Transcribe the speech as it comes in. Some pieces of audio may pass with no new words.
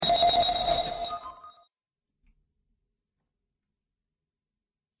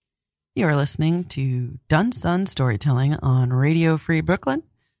You are listening to Dun Sun Storytelling on Radio Free Brooklyn.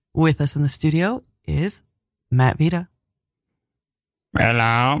 With us in the studio is Matt Vita.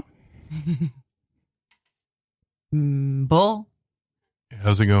 Hello. Bull.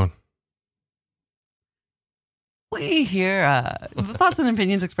 How's it going? We here, the thoughts and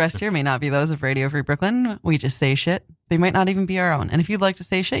opinions expressed here may not be those of Radio Free Brooklyn. We just say shit. They might not even be our own. And if you'd like to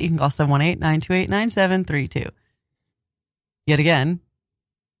say shit, you can call 718-928-9732. Yet again,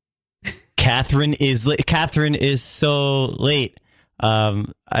 Catherine is so late. I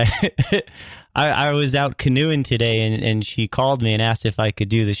was out canoeing today, and she called me and asked if I could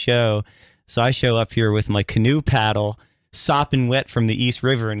do the show. So I show up here with my canoe paddle, sopping wet from the East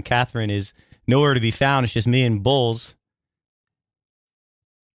River, and Catherine is nowhere to be found. It's just me and Bulls.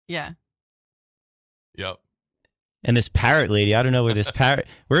 yeah. Yep. And this parrot lady, I don't know where this parrot...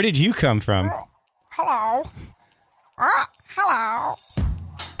 Where did you come from? Hello. Hello.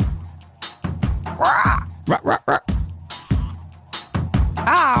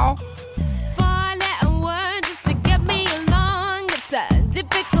 Ow. Four-letter word just to get me along. It's a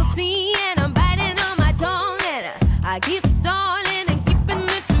difficulty and I'm biting on my tongue. And I keep stalling and keeping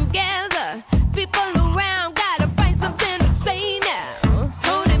it together. People around gotta find something to say now.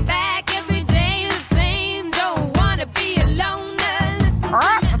 Holding back every day the same. Don't wanna be alone. Listen to me.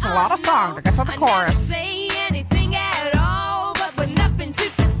 That's a lot of song to get to the I chorus. never say anything at all, but with nothing to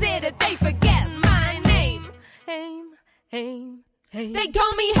consider, they forget my name. They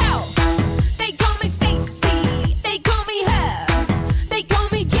call me Hell. They call me Stacy. They call me Her. They call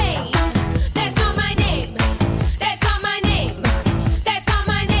me Jane. That's not my name. That's not my name. That's not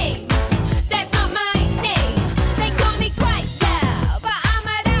my name. That's not my name. They call me Quiet, but I'm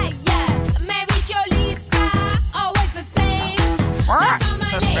a riot. Mary Jo Lisa, always the same. That's not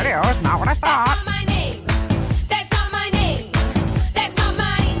my This name. video is not what I That's thought. not my name. That's not my name. That's not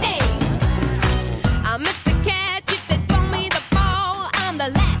my name. I'm Mr. Catch if they throw me the ball. I'm the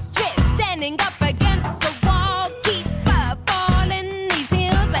last trick standing up against the wall. Keep falling these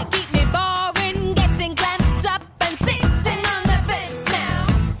hills that keep me boring. Getting clamped up and sitting on the fence now.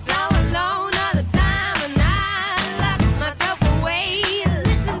 So alone all the time and I lock myself away.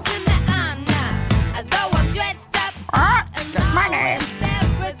 Listen to me, I'm not. Though I'm dressed up. Guess my name.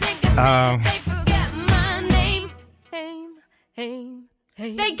 They forget my name.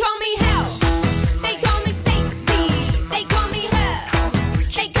 They call me Hell. They call me Stacy. They call me Her.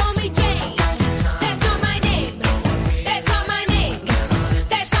 They call me Jane. That's not my name. That's not my name.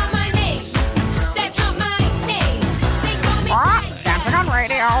 That's not my name. That's not my name. They call me Quiet. Dancing on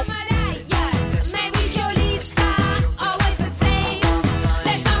radio. I'm a riot. Mary Jo Lisa, always the same.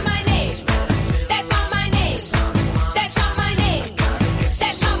 That's not my name. That's not my name. That's not my name.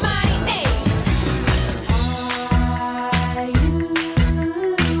 That's not my name. Are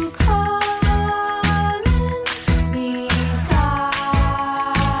you calling me darling?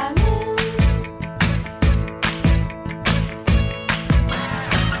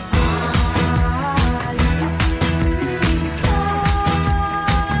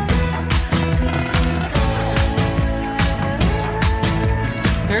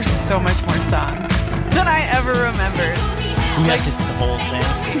 There's so much more song than I ever remembered. You have to the whole thing.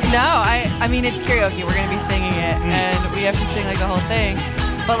 No, I mean, it's karaoke. We're going to be singing it, and we have to sing, like, the whole thing.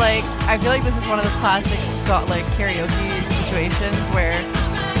 But, like, I feel like this is one of those classic, like, karaoke situations where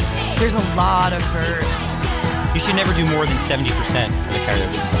there's a lot of verse. You should never do more than 70% for the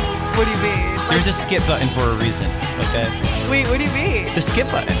karaoke song. What do you mean? There's a skip button for a reason. Okay? Wait, what do you mean? The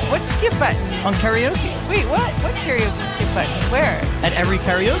skip button What skip button? on karaoke. Wait, what? What karaoke skip button? Where? At every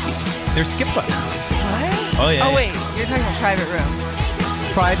karaoke, there's skip buttons. What? Oh, yeah. Oh, wait. You're talking about private room.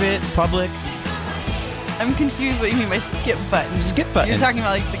 Private, public. I'm confused what you mean by skip button. Skip button. You're talking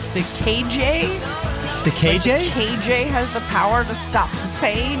about, like, the KJ? The KJ? Like the KJ has the power to stop the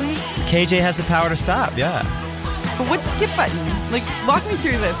pain? KJ has the power to stop, yeah. But what's skip button? Like, walk me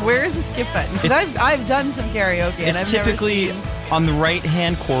through this. Where is the skip button? Because I've done some karaoke and It's I've typically never seen... on the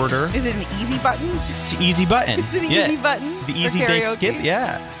right-hand corner. Is it an easy button? It's an easy button. It's an Yeah. easy button The for easy bake karaoke? skip,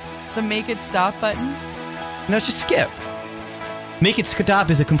 yeah. The make it stop button? No, it's just skip. Make it stop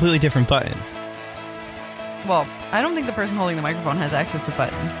is a completely different button. Well, I don't think the person holding the microphone has access to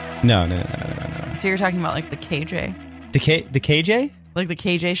buttons. No. So you're talking about, like, the KJ? The KJ? Like, the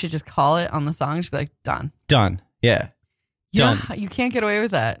KJ should just call it on the song. Should be like, done. Done. Yeah. You know, Done. you can't get away with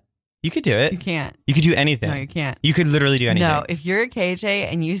that. You could do it. You can't. You could do anything. No, you can't. You could literally do anything. No, if you're a KJ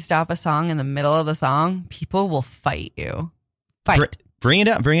and you stop a song in the middle of the song, people will fight you. Fight. Bring it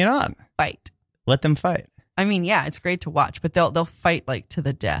up. Bring it on. Fight. Let them fight. I mean, yeah, it's great to watch, but they'll fight, like, to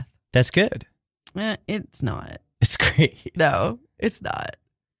the death. That's good. It's not. It's great. No, it's not.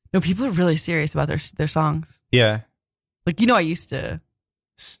 No, people are really serious about their songs. Yeah. Like, you know, I used to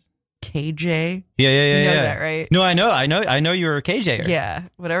KJ. Yeah. You know that, right? No, I know you were a KJ. Yeah,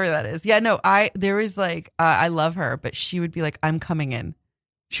 whatever that is. Yeah, no, there was like, I love her, but she would be like, I'm coming in.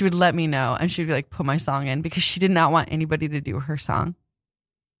 She would let me know, and she'd be like, put my song in, because she did not want anybody to do her song.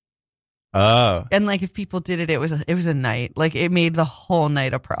 Oh. And like, if people did it, it was a night. Like, it made the whole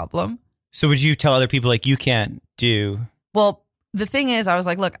night a problem. So would you tell other people like you can't do? Well, the thing is, I was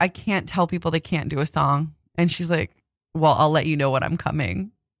like, look, I can't tell people they can't do a song. And she's like, well, I'll let you know when I'm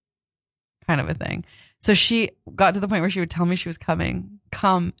coming, kind of a thing. So she got to the point where she would tell me she was come,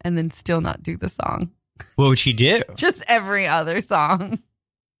 and then still not do the song. What would she do? Just every other song,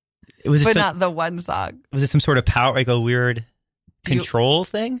 but not the one song. Was it some sort of power, like a weird control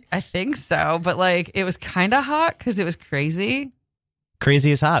thing? I think so, but like, it was kind of hot because it was crazy.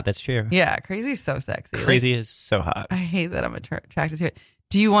 Crazy is hot. That's true. Yeah, crazy is so sexy. Crazy is so hot. I hate that I'm attracted to it.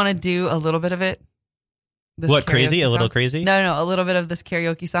 Do you want to do a little bit of it? What, crazy? A little song? crazy? No, a little bit of this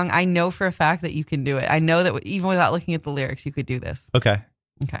karaoke song. I know for a fact that you can do it. I know that even without looking at the lyrics, you could do this. Okay.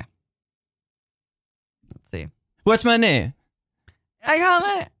 Okay. Let's see. What's my name? I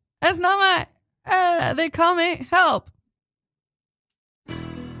call it. That's not my. They call me help.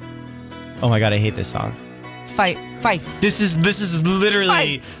 Oh my God, I hate this song. Fights. This is literally.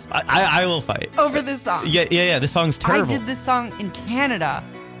 Fights. I will fight Over this song. Yeah. This song's terrible. I did this song in Canada,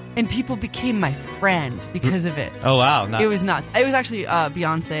 and people became my friend because of it. Oh wow, It was nuts. It was actually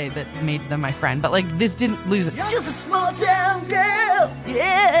Beyonce that made them my friend, but like, this didn't lose it. Just a small town girl,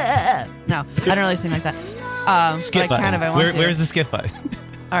 yeah. No, I don't really sing like that. Skip but I can if I want to. Where's the skip button?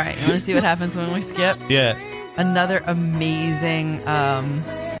 All right, you want to see what happens when we skip? Yeah. Another amazing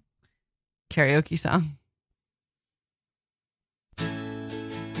karaoke song.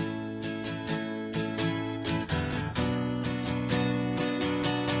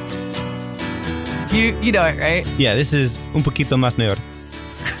 You know it, right? Yeah, this is Un Poquito Más New York.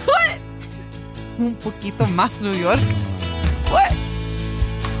 What? Un poquito más New York? What?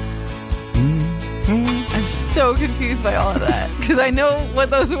 I'm so confused by all of that because I know what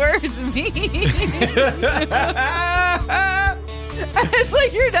those words mean. It's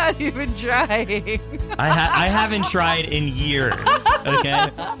like you're not even trying. I haven't tried in years. Okay.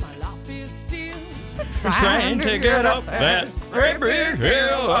 Trying to get up that great big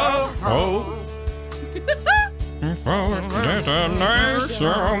hill of hope.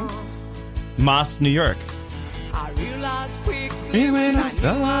 Moss, New York. I realized quickly when I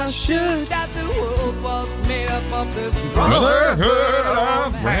knew I should that the world was made up of this Brotherhood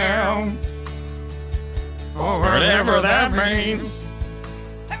of man. Whatever that means.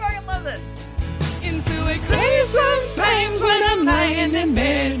 I fucking love this. into a crazy sometimes when I'm lying in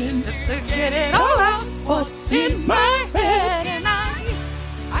bed and just to get it all out what's in my head, and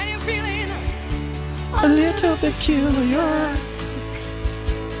I am feeling A little peculiar.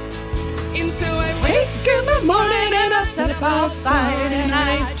 into a wake in the morning and I step outside and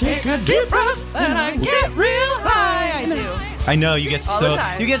I take a deep breath and I get real high. I do. I know you get All the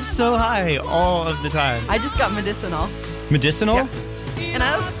time. you get so high all of the time. I just got medicinal. Medicinal? Yeah. And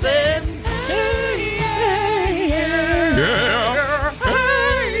I said, hey, yeah, yeah. Yeah.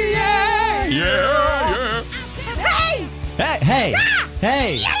 Hey, yeah. Yeah. Hey! Hey!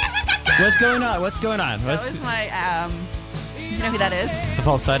 Hey! What's going on? What's going on? That What's was my, do you know who that is? the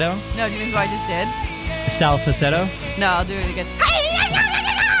falsetto? No, do you know who I just did? Sal falsetto? No, I'll do it again.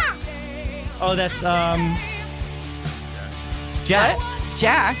 Oh, that's Jack. What?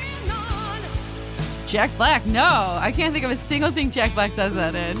 Jack Black. No, I can't think of a single thing Jack Black does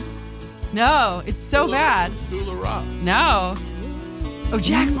that in. No, it's so bad. School of Rock. No. Oh,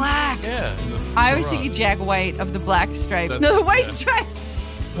 Jack Black. Yeah. I was thinking Jack White of the Black Stripes. No, the White Stripes.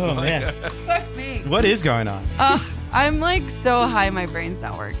 Oh man. Fuck me. What is going on? I'm like so high, my brain's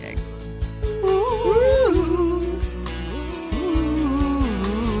not working.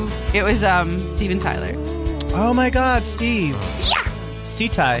 It was Steven Tyler. Oh my God, Steve. Yeah.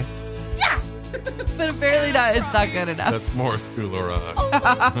 Steve Ty. Yeah. But apparently not. It's not good enough. That's more School of Rock.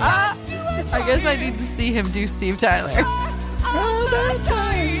 I guess I need to see him do Steve Tyler.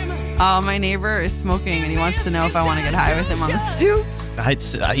 Oh, my neighbor is smoking and he wants to know if I want to get high with him on the stoop.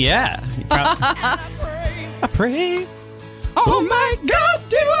 Yeah. I pray. Oh my God,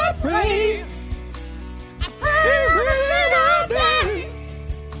 do I pray?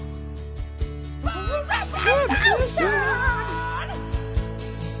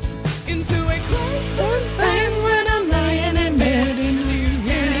 into a closer thing when I'm lying in bed and you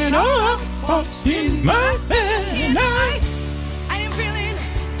get all what's in my head, and I am feeling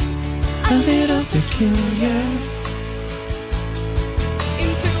A little peculiar.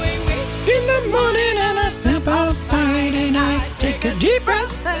 into a the morning and I step outside and I take a deep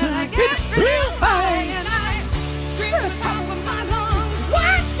breath and I get real high and I scream at the top of my lungs,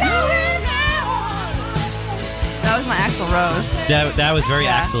 what's going on? That was my Axl Rose. That was very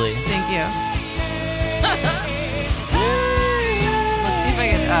Yeah. Axl-y. Thank you. Let's see if I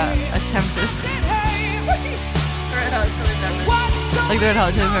can attempt this. Like the Red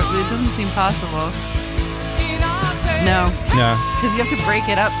Hot Chili Peppers. It doesn't seem possible. No, No. because you have to break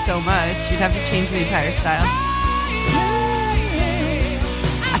it up so much. You'd have to change the entire style.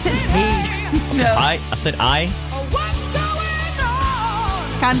 I said, hey. No, I said I. What's going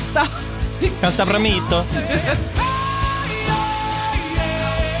on? can't stop. Canta Bramito.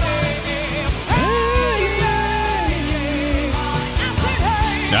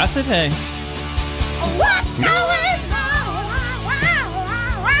 I said hey. What's going on?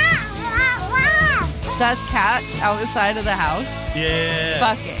 That's cats outside of the house Yeah.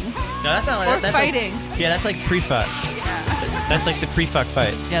 fucking No, that's not or that's fighting. Like, yeah, that's like pre-fuck. That's like the pre-fuck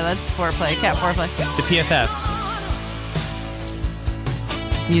fight. Yeah, that's foreplay. Cat foreplay. The PFF.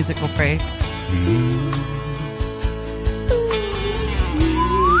 Musical break.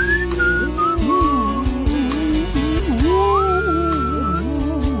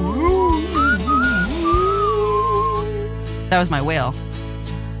 That was my whale.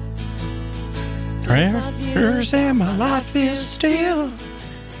 Prayers and my life is still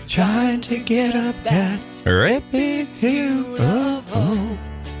trying to get up that great big hill of hope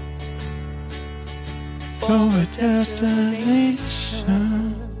for a destination.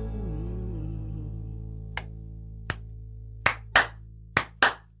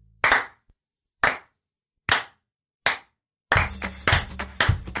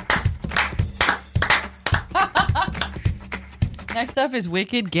 Next up is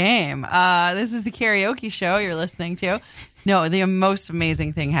Wicked Game. This is the karaoke show you're listening to. No, the most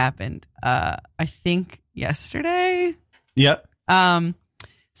amazing thing happened. I think yesterday. Yep.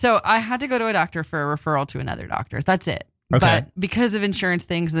 So I had to go to a doctor for a referral to another doctor. That's it. Okay. But because of insurance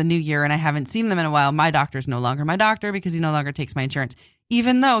things, the new year, and I haven't seen them in a while, my doctor's no longer my doctor because he no longer takes my insurance.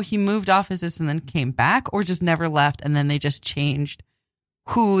 Even though he moved offices and then came back or just never left, and then they just changed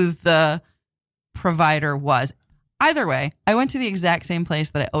who the provider was. Either way, I went to the exact same place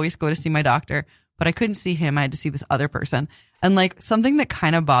that I always go to see my doctor, but I couldn't see him. I had to see this other person. And like something that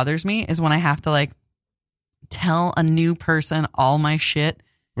kind of bothers me is when I have to like tell a new person all my shit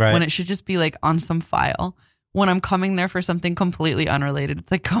Right. when it should just be like on some file. When I'm coming there for something completely unrelated,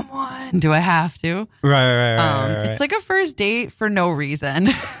 it's like, come on, do I have to? Right. It's like a first date for no reason.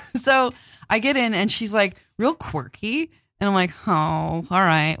 So I get in and she's like real quirky. And I'm like, oh, all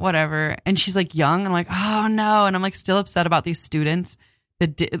right, whatever. And she's like young. And I'm like, oh no. And I'm like still upset about these students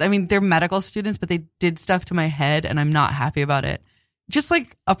that they're medical students, but they did stuff to my head and I'm not happy about it. Just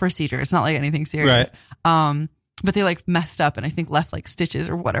like a procedure. It's not like anything serious. Right. But they like messed up and I think left like stitches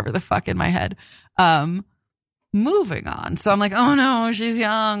or whatever the fuck in my head. Moving on. So I'm like, oh no, she's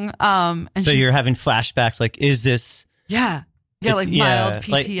young. And So she's, you're having flashbacks. Like, is this? yeah, like mild PTSD.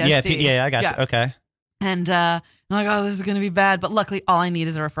 Like, yeah, I got you. Okay. And I'm like, oh, this is going to be bad. But luckily, all I need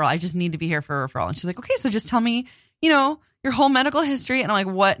is a referral. I just need to be here for a referral. And she's like, okay, so just tell me, your whole medical history. And I'm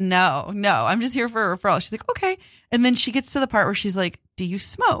like, what? No, I'm just here for a referral. She's like, okay. And then she gets to the part where she's like, do you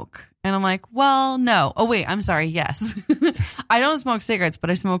smoke? And I'm like, well, no. Oh, wait, I'm sorry. Yes. I don't smoke cigarettes, but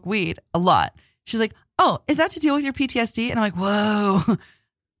I smoke weed a lot. She's like, oh, is that to deal with your PTSD? And I'm like, whoa,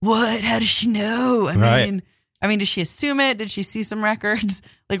 what? How does she know? I mean, did she assume it? Did she see some records?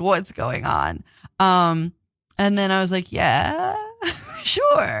 Like, what's going on? And then I was like, yeah,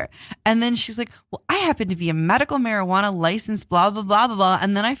 sure. And then she's like, well, I happen to be a medical marijuana licensed, blah, blah, blah, blah, blah.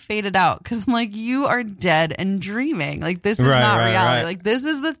 And then I faded out because I'm like, you are dead and dreaming. Like, this is not reality. Right. Like, this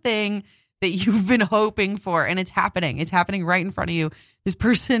is the thing that you've been hoping for. And it's happening. It's happening right in front of you. This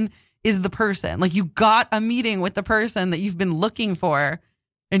person is the person. Like, you got a meeting with the person that you've been looking for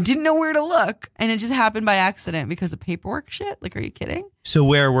and didn't know where to look. And it just happened by accident because of paperwork shit. Like, are you kidding? So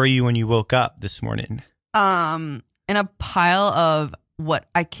where were you when you woke up this morning? In a pile of what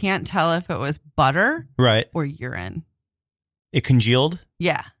I can't tell if it was butter Right. or urine. It congealed?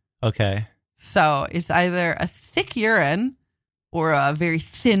 Yeah. Okay. So it's either a thick urine or a very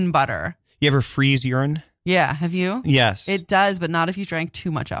thin butter. You ever freeze urine? Yeah. Have you? Yes. It does, but not if you drank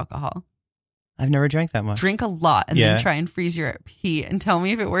too much alcohol. I've never drank that much. Drink a lot and Yeah. then try and freeze your pee and tell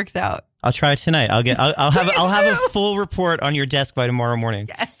me if it works out. I'll try it tonight. I'll have a full report on your desk by tomorrow morning.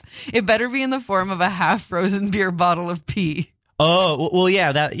 Yes. It better be in the form of a half frozen beer bottle of pee. Oh, well,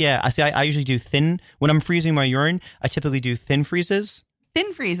 yeah. I see. I usually do thin when I'm freezing my urine. I typically do thin freezes.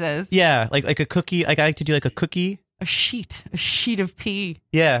 Thin freezes. Yeah, like a cookie. Like I like to do like a cookie. A sheet of pee.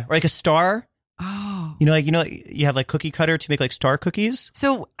 Yeah, or like a star. Oh. You have like cookie cutter to make like star cookies.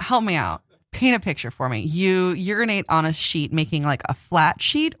 So help me out. Paint a picture for me. You urinate on a sheet, making like a flat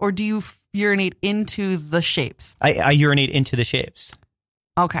sheet, or do you urinate into the shapes? I urinate into the shapes.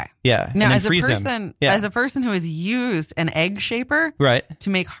 Okay. Yeah. Now, and then as a freeze them. person, Yeah. as a person who has used an egg shaper Right. to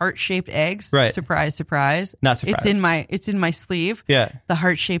make heart-shaped eggs, Right. surprise, surprise. Not surprised. It's in my sleeve. Yeah. The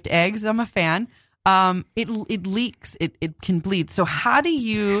heart-shaped eggs. I'm a fan. It leaks. It can bleed. So how do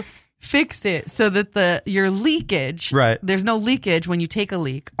you fix it so that your leakage, Right. there's no leakage when you take a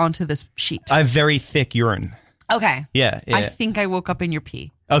leak onto this sheet? I have very thick urine. Okay. Yeah. I think I woke up in your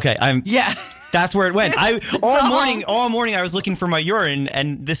pee. Okay. Yeah. That's where it went. All morning I was looking for my urine,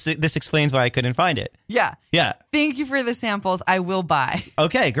 and this explains why I couldn't find it. Yeah. Yeah. Thank you for the samples. I will buy.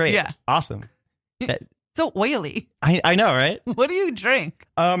 Okay, great. Yeah. Awesome. So oily. I know, right? What do you drink?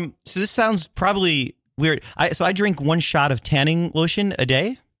 So this sounds probably weird. I drink 1 shot of tanning lotion a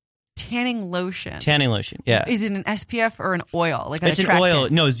day. Tanning lotion. Tanning lotion. Yeah. Is it an SPF or an oil? Like It's an oil.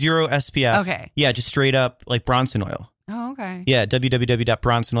 No, 0 SPF. Okay. Yeah, just straight up like Bronson oil. Oh, okay. Yeah,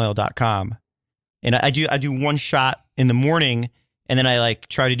 www.bronsonoil.com. And I do 1 shot in the morning, and then I like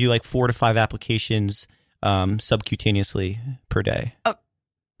try to do like 4 to 5 applications subcutaneously per day. Oh,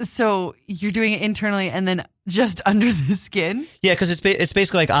 so you're doing it internally and then just under the skin? Yeah, because it's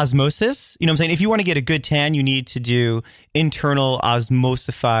basically like osmosis. You know what I'm saying? If you want to get a good tan, you need to do internal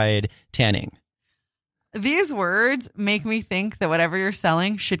osmosified tanning. These words make me think that whatever you're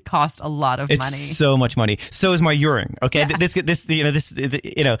selling should cost a lot of It's money. so much money. So is my urine. Okay, Yeah.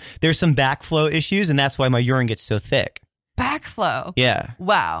 There's some backflow issues, and that's why my urine gets so thick. Backflow. Yeah,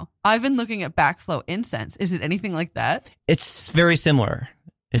 Wow. I've been looking at backflow incense. Is it anything like that? it's very similar.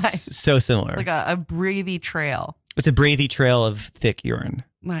 It's Nice. so similar. Like a breathy trail. It's a breathy trail of thick urine.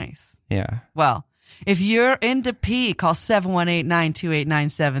 Nice. Yeah. Well, if you're into pee, call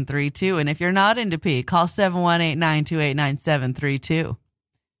 718-928-9732. And if you're not into pee, call 718-928-9732.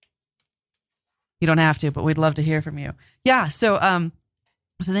 You don't have to, but we'd love to hear from you. Yeah. So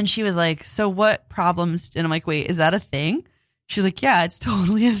then she was like, so what problems? And I'm like, wait, is that a thing? She's like, yeah, it's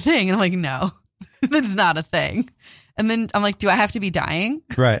totally a thing. And I'm like, no, that's not a thing. And then I'm like, do I have to be dying?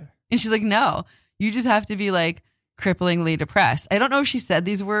 Right. And she's like, no, you just have to be like cripplingly depressed. I don't know if she said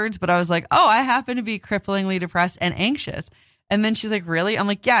these words, but I was like, oh, I happen to be cripplingly depressed and anxious. And then she's like, really? I'm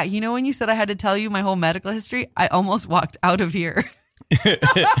like, yeah, you know, when you said I had to tell you my whole medical history, I almost walked out of here.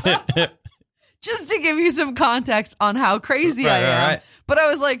 Just to give you some context on how crazy I am. Right. But I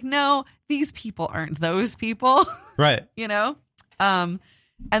was like, no, these people aren't those people. Right. You know? And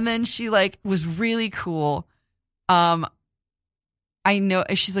then she like was really cool. I know,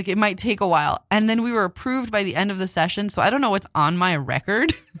 she's like, it might take a while. And then we were approved by the end of the session. So I don't know what's on my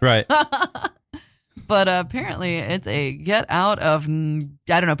record. Right. But apparently it's a get out of, I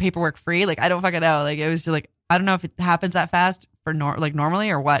don't know, paperwork free. Like, I don't fucking know. Like, it was just like, I don't know if it happens that fast for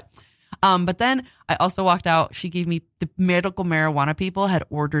normally or what. But then I also walked out. She gave me, the medical marijuana people had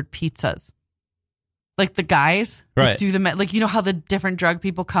ordered pizzas. Like the guys that Right. do like, you know how the different drug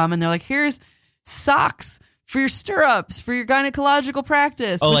people come and they're like, here's socks for your stirrups, for your gynecological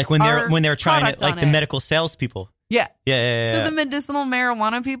practice. Oh, with like when our they're trying product to, like on the it. medical salespeople. Yeah. Yeah. So the medicinal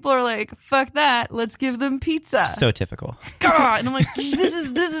marijuana people are like, fuck that. Let's give them pizza. So typical. God. And I'm like, this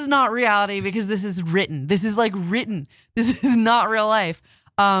is not reality because this is written. This is like written. This is not real life.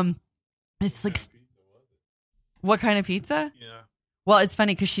 It's like, what kind of pizza? Yeah. Well, it's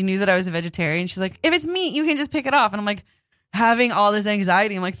funny because she knew that I was a vegetarian. She's like, if it's meat, you can just pick it off. And I'm like, having all this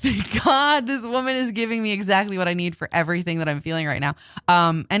anxiety. I'm like, thank God this woman is giving me exactly what I need for everything that I'm feeling right now.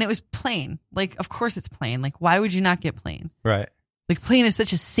 And it was plain. Like, of course it's plain. Like, why would you not get plain? Right. Like, plain is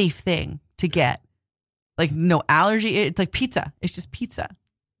such a safe thing to get. Like, no allergy. It's like pizza. It's just pizza.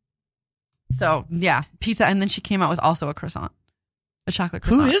 So, yeah, pizza. And then she came out with also a croissant. A chocolate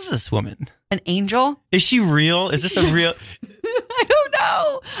Who croissant. is this woman? An angel? Is she real? Is this a real? I don't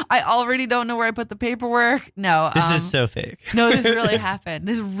know. I already don't know where I put the paperwork. No. This is so fake. No, this really happened.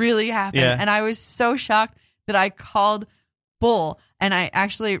 This really happened. Yeah. And I was so shocked that I called Bull and I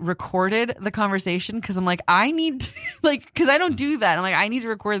actually recorded the conversation because I'm like, I need to, like, because I don't do that. I'm like, I need to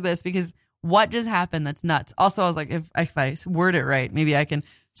record this because what just happened? That's nuts. Also, I was like, if I word it right, maybe I can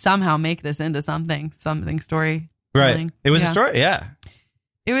somehow make this into something story. Right. telling. It was Yeah. a story. Yeah.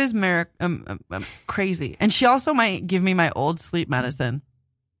 It was crazy. And she also might give me my old sleep medicine,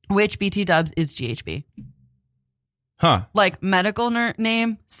 which BT dubs is GHB. Huh. Like medical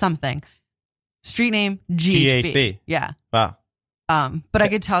name, something. Street name, GHB. GHB. Yeah. Wow. But I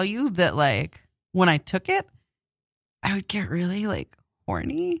could tell you that like when I took it, I would get really like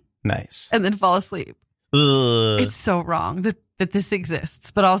horny Nice. and then fall asleep. Ugh. It's so wrong that this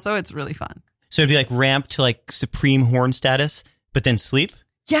exists, but also it's really fun. So it'd be like ramp to like supreme horn status, but then sleep.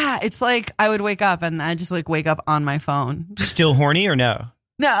 Yeah, it's like I would wake up and I just like wake up on my phone. Still horny or no?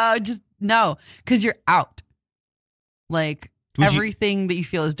 No, just no, because you're out. Like Would you- everything that you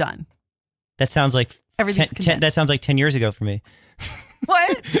feel is done. That sounds like Everything's condensed. that sounds like 10 years ago for me.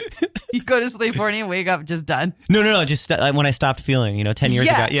 What? You go to sleep horny and wake up just done. No. Just when I stopped feeling, 10 years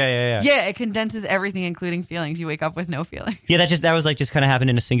Yeah. ago. Yeah. Yeah, it condenses everything, including feelings. You wake up with no feelings. Yeah, that was like just kind of happened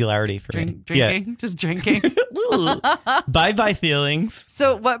in a singularity for me. Drinking, just drinking. Yeah. Bye feelings.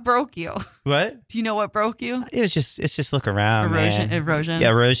 So what broke you? What? Do you know what broke you? It's just look around. Erosion. Man. Erosion. Yeah,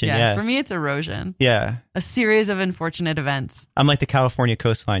 erosion. Yeah. For me, it's erosion. Yeah. A series of unfortunate events. I'm like the California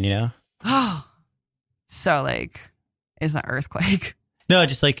coastline, Oh, so like, it's an earthquake. No,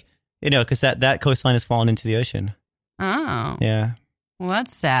 just like, because that coastline has fallen into the ocean. Oh, Yeah. well,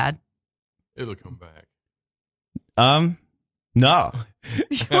 that's sad. It'll come back. No.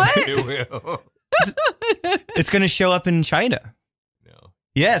 What? It will. It's going to show up in China. No.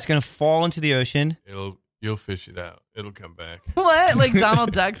 Yeah, it's going to fall into the ocean. You'll fish it out. It'll come back. What? Like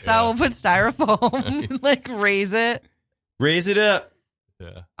Donald Duck style? Yeah. We'll put styrofoam, like raise it. Raise it up.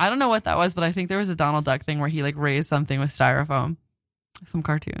 Yeah. I don't know what that was, but I think there was a Donald Duck thing where he like raised something with styrofoam. Some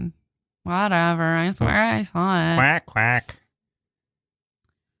cartoon. Whatever. I swear I saw it. Quack, quack.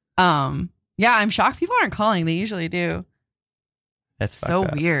 Yeah, I'm shocked people aren't calling. They usually do. That's So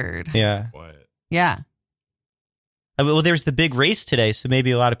fucked up. weird. Yeah. Quiet. Yeah. Well, there's the big race today, so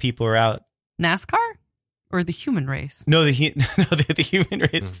maybe a lot of people are out. NASCAR or the human race? No, the human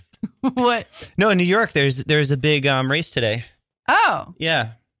race. What? No, in New York, there's a big race today. Oh.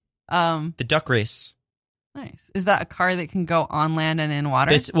 Yeah, the duck race. Nice. Is that a car that can go on land and in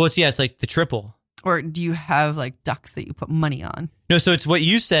water? It's like the triple. Or do you have like ducks that you put money on? No, so it's what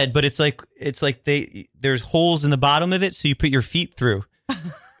you said, but it's like there's holes in the bottom of it, so you put your feet through.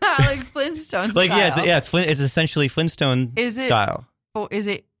 Like Flintstone Like style. it's essentially Flintstone Is it- style. Oh, is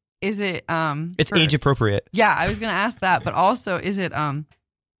it It's for- age appropriate. Yeah, I was gonna ask that, but also is it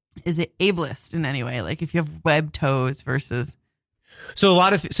ableist in any way? Like if you have webbed toes versus So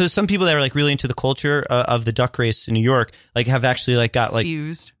some people that are like really into the culture of the duck race in New York, like have actually like got like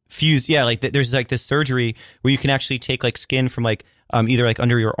fused. Yeah, like there's like this surgery where you can actually take like skin from like either like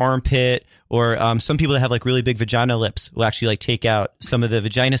under your armpit or some people that have like really big vagina lips will actually like take out some of the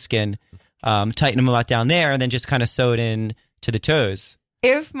vagina skin, tighten them out down there, and then just kind of sew it in to the toes.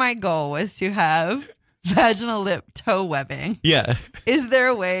 If my goal was to have vaginal lip toe webbing, Yeah. is there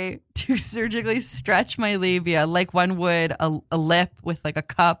a way to surgically stretch my labia like one would a lip with like a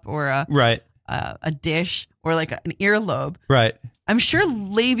cup or Right. a dish or like an earlobe? Right. I'm sure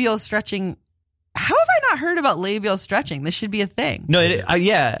labial stretching. How have I not heard about labial stretching? This should be a thing. No,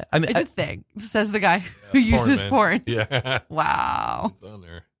 yeah. I mean, It's a thing, says the guy who uses man. porn. Yeah. Wow. It's on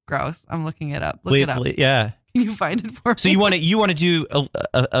there. Gross. I'm looking it up. Look it up. Yeah. Can you find it for me? So you want to do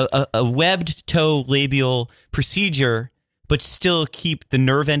a webbed toe labial procedure, but still keep the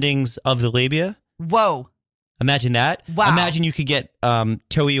nerve endings of the labia? Whoa. Imagine that. Wow. Imagine you could get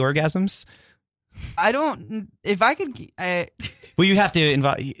toey orgasms. I don't. If I could. Well, you have to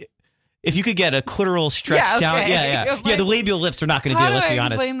invite. If you could get a clitoral stretch Yeah, down, okay. yeah. Like, The labial lips are not going to How do it. do Let's I be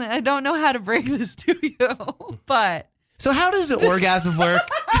honest. explain that? I don't know how to break this to you, but So how does the orgasm work?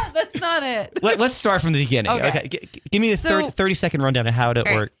 that's not it. Let's start from the beginning. Okay. Okay. Give me a So- 30-second rundown of how it All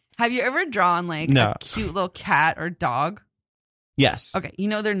right. works. Have you ever drawn like No. a cute little cat or dog? Yes. Okay, you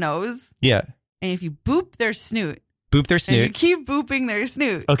know their nose, Yeah. and if you boop their snoot, Boop their and you snoot. keep booping their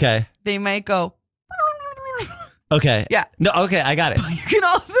snoot, Okay. they might go. Okay. Yeah. No. Okay. I got it. You can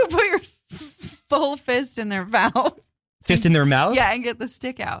also put your full fist in their mouth. Fist in their mouth. Yeah, and get the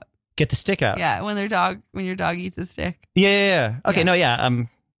stick out. Get the stick out. Yeah, when your dog eats a stick. Yeah. Okay. Yeah. No. Yeah. I'm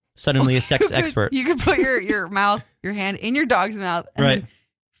suddenly a sex expert. You could put your mouth, your hand in your dog's mouth, and Right.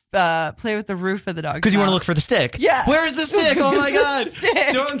 then play with the roof of the dog's mouth. Because you want to look for the stick. Yeah. Where's the stick? Oh my Where's the God.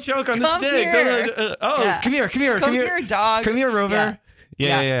 stick? Don't choke on Come the stick. here. Yeah. Come here. Come here, dog. Come here, Rover.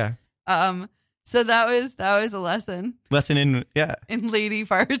 Yeah. So that was a lesson Lesson in in lady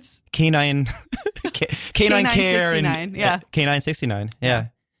farts. canine canine care and 69, yeah. Canine 69. Yeah. Yeah.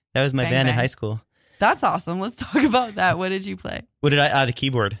 That was my Bang, band in bang. high school. That's awesome. Let's talk about that. What did you play? What did I the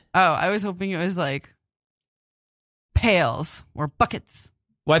keyboard? Oh, I was hoping it was like pails or buckets.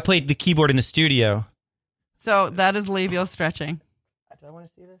 Well, I played the keyboard in the studio. So that is labial stretching. Do I want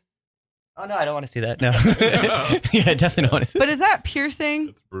to see this? Oh no, I don't want to see that. No. Yeah, definitely don't want to. But is that piercing?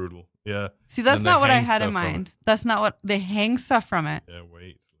 It's brutal. Yeah. See, that's And they not what I hang had in stuff from mind. That's not what they hang stuff from it. Yeah,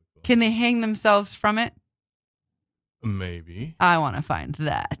 wait. Can they hang themselves from it? Maybe. I want to find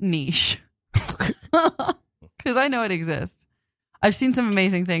that niche because I know it exists. I've seen some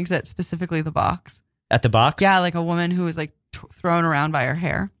amazing things at specifically the box. At the box? Yeah, like a woman who was like thrown around by her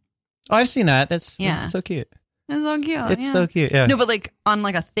hair. Oh, I've seen that. That's so cute. It's so cute. It's so cute. Yeah. No, but like on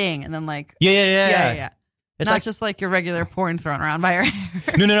like a thing, and then like Yeah. It's not like, just like your regular porn thrown around by her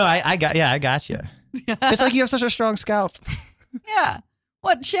hair. no. I got you. It's like you have such a strong scalp. Yeah.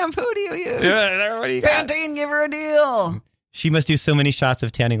 What shampoo do you use? Yeah, what do you got? Pantene, give her a deal. She must do so many shots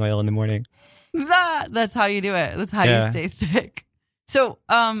of tanning oil in the morning. That's how you do it. That's how you stay thick. So,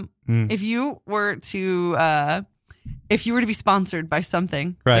 if you were to be sponsored by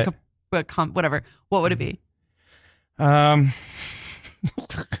something, right? Like whatever, what would it be?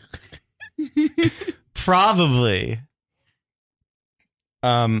 Probably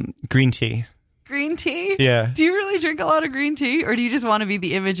green tea. Green tea? Yeah. Do you really drink a lot of green tea, or do you just want to be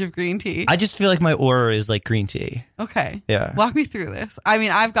the image of green tea? I just feel like my aura is like green tea. Okay. Yeah. Walk me through this. I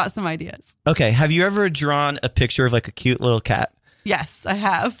mean, I've got some ideas. Okay. Have you ever drawn a picture of like a cute little cat? Yes, I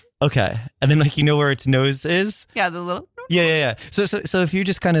have. Okay. And then like, you know where its nose is? Yeah, the little. Yeah. So if you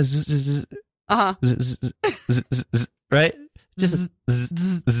just kind of right? Just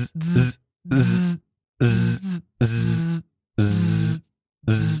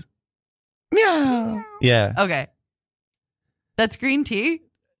meow. Yeah. Okay. That's green tea?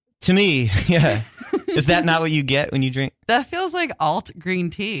 To me, yeah. Is that not what you get when you drink? That feels like alt green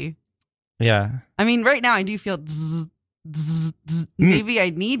tea. Yeah. I mean, right now I do feel maybe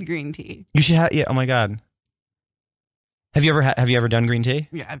I need green tea. You should have. Yeah. Oh my God. Have you ever done green tea?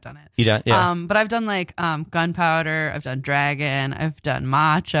 Yeah, I've done it. You done? Yeah. But I've done like gunpowder. I've done dragon. I've done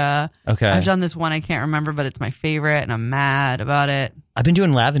matcha. Okay. I've done this one I can't remember, but it's my favorite, and I'm mad about it. I've been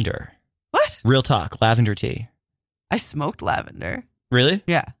doing lavender. What? Real talk, lavender tea. I smoked lavender. Really?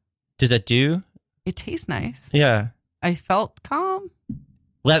 Yeah. Does that do? It tastes nice. Yeah. I felt calm.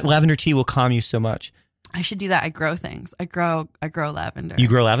 Lavender tea will calm you so much. I should do that. I grow things. I grow lavender. You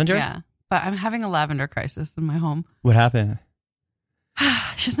grow lavender? Yeah. But I'm having a lavender crisis in my home. What happened?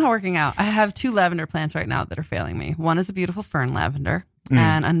 It's just not working out. I have 2 lavender plants right now that are failing me. One is a beautiful fern lavender,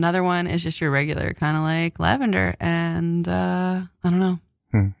 and another one is just your regular kind of like lavender. And I don't know.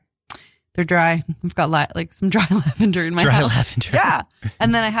 They're dry. I've got like some dry lavender in my house. Dry lavender. Yeah.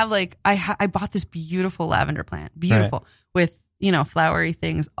 And then I have like I bought this beautiful lavender plant, beautiful, with flowery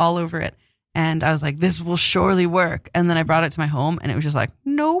things all over it. And I was like, this will surely work. And then I brought it to my home, and it was just like,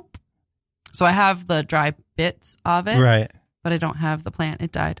 nope. So I have the dry bits of it, Right. but I don't have the plant.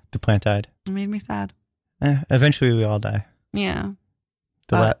 It died. The plant died. It made me sad. Eventually, we all die. Yeah.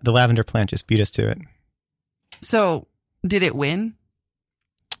 The lavender plant just beat us to it. So did it win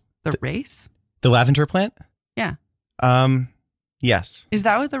the race? The lavender plant? Yeah. Yes. Is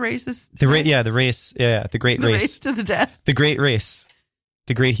that what the race is? The race. Yeah, the race. Yeah, the great The race. race to the death. The great race.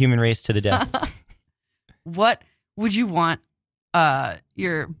 The great human race to the death. What would you want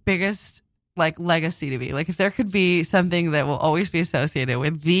your biggest like legacy to be? Like, if there could be something that will always be associated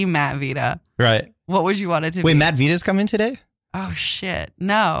with the Matt Vita, Right. what would you want it to be? Wait, Matt Vita's coming today? Oh shit.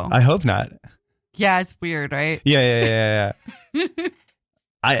 No. I hope not. Yeah, it's weird, right? Yeah. What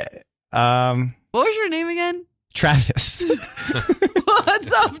was your name again? Travis.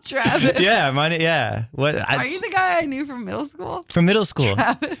 What's up, Travis? Yeah, mine. Yeah. What? Are you the guy I knew from middle school? From middle school?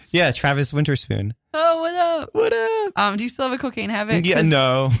 Travis. Yeah, Travis Winterspoon. Oh, what up? What up? Do you still have a cocaine habit? Yeah,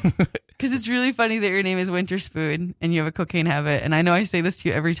 no. Because it's really funny that your name is Winterspoon and you have a cocaine habit. And I know I say this to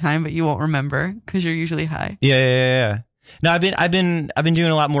you every time, but you won't remember because you're usually high. Yeah. No, I've been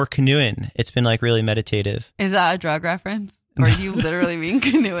doing a lot more canoeing. It's been like really meditative. Is that a drug reference? Or do you literally mean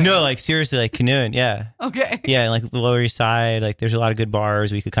canoeing? No, like seriously, like canoeing. Yeah. Okay. Yeah, like the Lower East Side, like there's a lot of good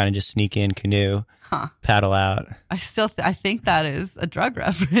bars. We could kind of just sneak in, canoe, paddle out. I still I think that is a drug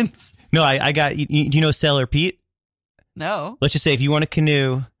reference. No, I got. Do you know Sailor Pete? No. Let's just say if you want to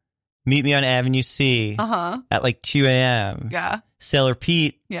canoe, meet me on Avenue C at like 2 a.m. Yeah. Sailor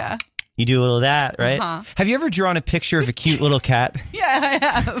Pete. Yeah. You do a little of that, right? Have you ever drawn a picture of a cute little cat? Yeah, I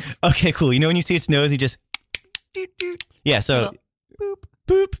have. Okay, cool. You know when you see its nose, you just. Yeah, so. Boop.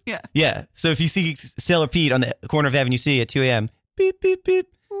 Boop. Yeah. Yeah. So if you see Sailor Pete on the corner of Avenue C at 2 a.m., beep, beep, beep,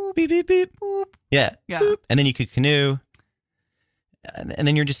 beep, beep, beep. Boop. Yeah. Yeah. Boop. And then you could canoe. And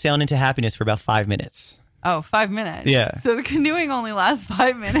then you're just sailing into happiness for about 5 minutes. Oh, 5 minutes. Yeah. So the canoeing only lasts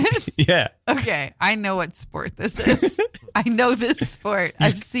 5 minutes? Yeah. Okay. I know what sport this is. I know this sport.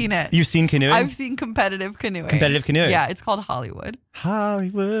 I've seen it. You've seen canoeing? I've seen competitive canoeing. Competitive canoeing? Yeah. It's called Hollywood.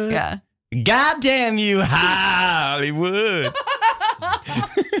 Hollywood. Yeah. God damn you, Hollywood.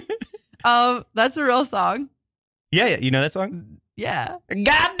 That's a real song. Yeah. You know that song? Yeah.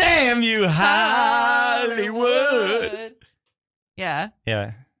 God damn you, Hollywood. Yeah.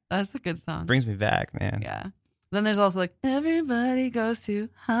 Yeah. That's a good song. Brings me back, man. Yeah. Then there's also like Everybody Goes to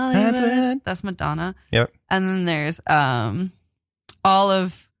Hollywood. Hollywood. That's Madonna. Yep. And then there's all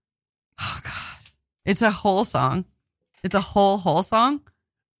of, oh God, it's a whole song. It's a whole song.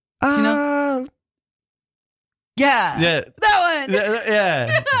 Do you know? Yeah. Yeah. That one.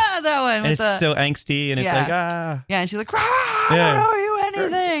 Yeah. That one. And With it's the, so angsty, and it's Yeah. like, ah. yeah, and she's like, I don't know you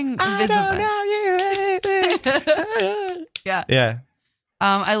anything. you anything. Yeah. Yeah.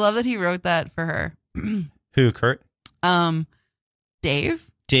 I love that he wrote that for her. Who, Kurt?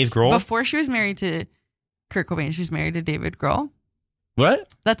 Dave. Dave Grohl? Before she was married to Kurt Cobain, she was married to David Grohl.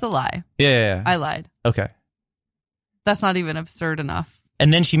 What? That's a lie. Yeah. I lied. Okay. That's not even absurd enough.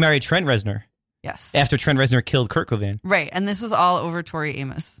 And then she married Trent Reznor Yes. after Trent Reznor killed Kurt Cobain. Right. And this was all over Tori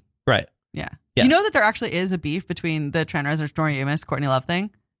Amos. Right. Yeah. Yeah. Do you know that there actually is a beef between the Trent Reznor, Tori Amos, Courtney Love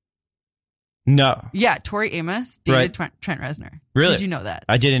thing? No. Yeah. Tori Amos dated Right. Trent Reznor. Really? Did you know that?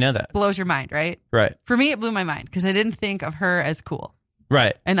 I didn't know that. Blows your mind, right? Right. For me, it blew my mind because I didn't think of her as cool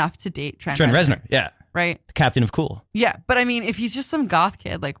Right. enough to date Trent Trent Reznor. Reznor. Yeah. Right? The captain of cool. Yeah. But I mean, if he's just some goth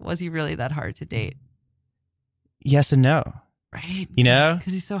kid, like, was he really that hard to date? Yes and no. Right? You know?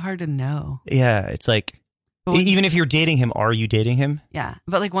 Because he's so hard to know. Yeah. It's like, But once- even if you're dating him, are you dating him? Yeah.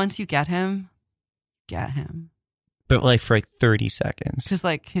 But like once you get him. But like for like 30 seconds. Because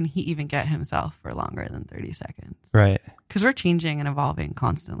like, can he even get himself for longer than 30 seconds? Right. Because we're changing and evolving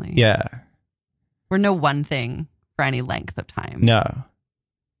constantly. Yeah. We're no one thing for any length of time. No.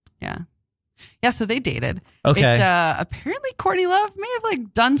 Yeah. Yeah, so they dated. Okay. Apparently Courtney Love may have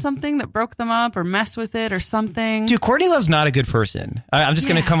like done something that broke them up or messed with it or something. Dude, Courtney Love's not a good person. I'm just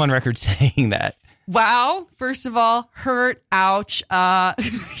going Yeah. to come on record saying that. Wow. First of all, hurt, ouch.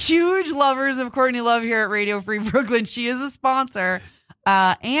 Huge lovers of Courtney Love here at Radio Free Brooklyn. She is a sponsor.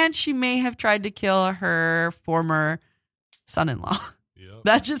 And she may have tried to kill her former son-in-law. Yep.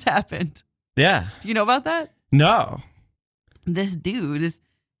 That just happened. Yeah. Do you know about that? No. This dude is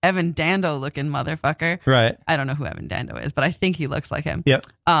Evan Dando looking motherfucker. Right. I don't know who Evan Dando is, but I think he looks like him. Yep.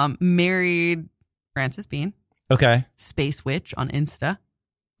 Married Frances Bean, Okay. Space Witch on Insta.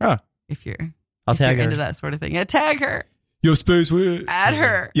 Oh. If you're I'll if you're tag her. into that sort of thing. Yeah, tag her. Yo, Space Witch. Add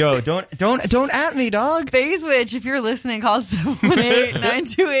her. Yo, don't at me, dog. Space Witch, if you're listening, call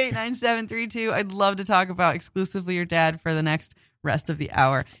 718-928-9732. I'd love to talk about exclusively your dad for the next rest of the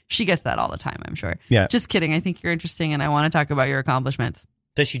hour. She gets that all the time, I'm sure. Yeah. Just kidding. I think you're interesting and I want to talk about your accomplishments.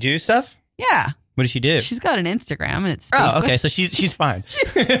 Does she do stuff? Yeah. What does she do? She's got an Instagram and it's Space Oh, okay. Witch. So she's fine.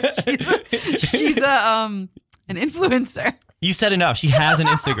 she's an influencer. You said enough. She has an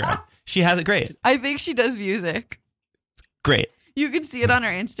Instagram. She has it. Great. I think she does music. Great. You can see it on her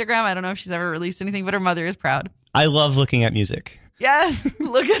Instagram. I don't know if she's ever released anything, but her mother is proud. I love looking at music. Yes,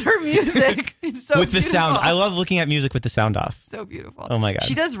 look at her music. It's so with the beautiful. sound. I love looking at music with the sound off. So beautiful. Oh my God.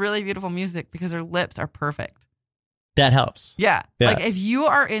 She does really beautiful music because her lips are perfect. That helps. Yeah. Yeah. Like if you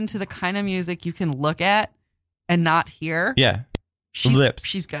are into the kind of music you can look at and not hear, Yeah. she's, lips.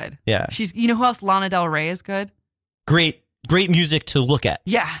 she's good. Yeah. She's, you know who else? Lana Del Rey is good. Great music to look at.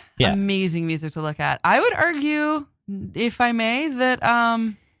 Yeah. Yeah. Amazing music to look at. I would argue, if I may, that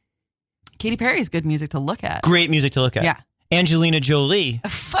Katy Perry is good music to look at. Great music to look at. Yeah. Angelina Jolie.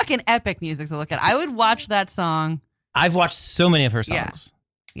 Fucking epic music to look at. I would watch that song. I've watched so many of her Yeah. songs.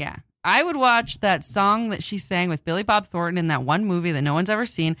 Yeah. I would watch that song that she sang with Billy Bob Thornton in that one movie that no one's ever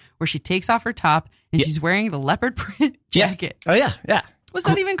seen where she takes off her top and Yeah. she's wearing the leopard print Yeah. jacket. Oh yeah. Yeah. What's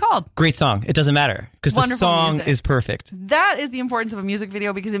that even called? Great song. It doesn't matter because the Wonderful song music. is perfect. That is the importance of a music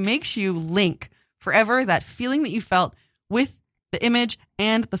video because it makes you link forever that feeling that you felt with the image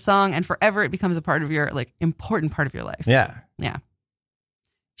and the song, and forever it becomes a part of your like important part of your life. Yeah. Yeah.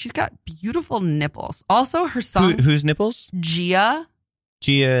 She's got beautiful nipples. Also, her song Whose nipples? Gia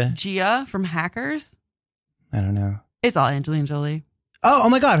from Hackers. I don't know. It's all Angelina Jolie. Oh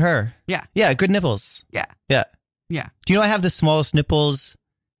my God, her. Yeah. Yeah, good nipples. Yeah. Yeah. Yeah. Do you know I have the smallest nipples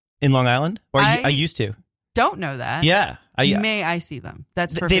in Long Island? Or I used to. Don't know that. Yeah. May I see them?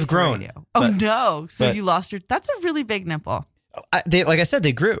 That's perfect. They've for grown, radio. Oh but- no! So but- you lost your. That's a really big nipple. Like I said,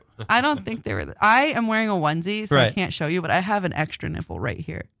 they grew. I don't think they were. I am wearing a onesie, so I Right. can't show you, but I have an extra nipple right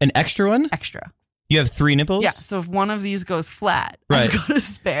here. An extra one? Extra. You have 3 nipples? Yeah. So if one of these goes flat, Right. I've got a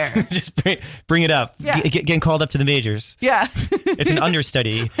spare. Just bring it up. Yeah. Getting called up to the majors. Yeah. It's an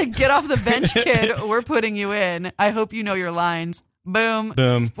understudy. Get off the bench, kid. We're putting you in. I hope you know your lines. Boom.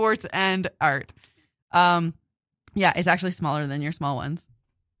 Boom. Sports and art. Yeah, it's actually smaller than your small ones.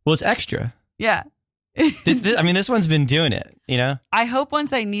 Well, it's extra. Yeah. This one's been doing it, you know? I hope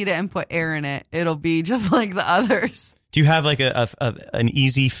once I need it and put air in it, it'll be just like the others. Do you have like an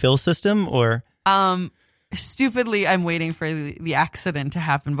easy fill system or? Stupidly, I'm waiting for the accident to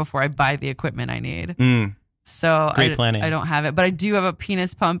happen before I buy the equipment I need. So Great planning. I don't have it, but I do have a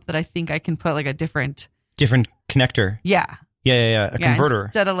penis pump that I think I can put like a different connector. Yeah. A converter.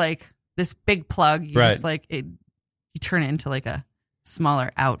 Instead of like this big plug, you Right. just like it. You turn it into like a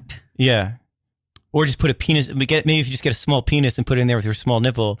smaller out. Yeah. Or just put a penis. Maybe if you just get a small penis and put it in there with your small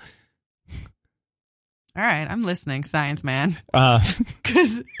nipple. All right, I'm listening, science man, Uh,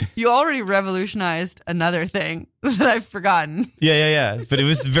 because you already revolutionized another thing that I've forgotten. yeah. But it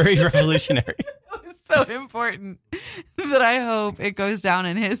was very revolutionary. It's so important that I hope it goes down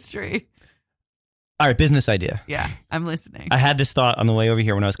in history. All right, business idea. Yeah, I'm listening. I had this thought on the way over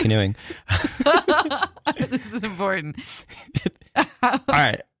here when I was canoeing. This is important. All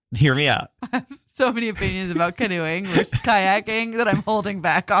right, hear me out. I have so many opinions about canoeing versus kayaking that I'm holding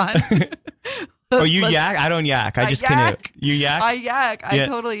back on. Oh, you yak? I don't yak. I just yak. canoe. You yak? I yak. I Yeah.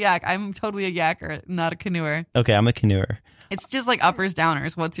 totally yak. I'm totally a yacker, not a canoeer. Okay, I'm a canoeer. It's just like uppers,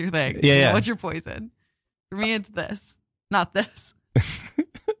 downers. What's your thing? Yeah. What's your poison? For me, it's this, not this.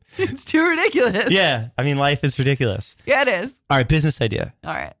 It's too ridiculous. Yeah, I mean, life is ridiculous. Yeah, it is. All right, business idea.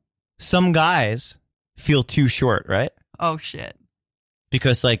 All right. Some guys feel too short, right? Oh, shit.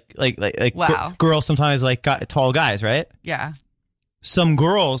 Because like Wow. girls sometimes like tall guys, right? Yeah. Some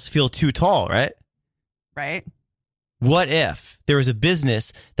girls feel too tall, right? Right? What if there was a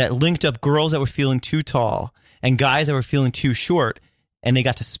business that linked up girls that were feeling too tall and guys that were feeling too short, and they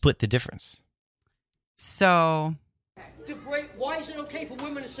got to split the difference? So, Why is it okay for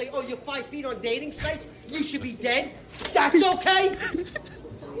women to say, oh, you're 5 feet on dating sites? You should be dead? That's okay? Who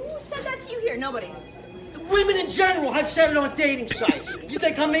said that to you here? Nobody. Women in general have said it on dating sites. You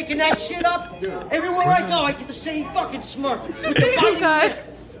think I'm making that shit up? Everywhere I go, I get the same fucking smirk. bagel guy.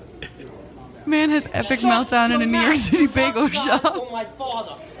 Man has epic meltdown in a New York City bagel shop. Or my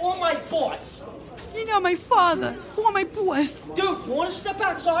father, or my boss. You know my father, or my boss. Dude, you want to step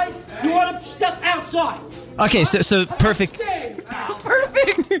outside? You want to step outside? Okay, so perfect.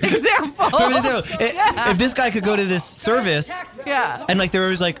 Perfect example. Perfect example. If this guy could go to this service Yeah. and like there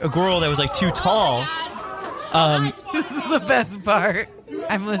was like a girl that was like too tall, This is the best part.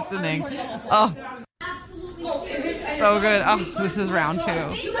 I'm listening. Oh. So good. Oh, this is round 2.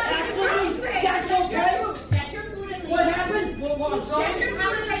 That's okay. What happened? What, I'm sorry?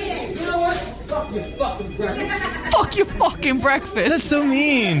 You know what? Fuck your fucking breakfast. Fuck your fucking breakfast. that's so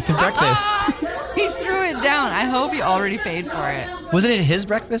mean to breakfast. He threw it down. I hope he already paid for it. Wasn't it his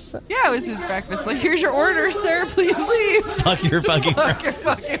breakfast? Yeah, it was his breakfast. Like, here's your order, sir. Please leave. Fuck your fucking Fuck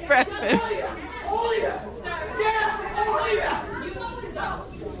breakfast. your fucking breakfast. Oh yeah! Yeah! Oh yeah!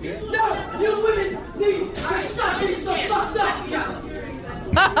 No! You women need to stop getting so fucked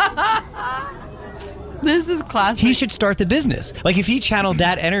up! This is classic. He should start the business. Like if he channeled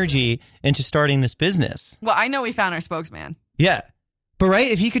that energy into starting this business. Well, I know we found our spokesman. Yeah. But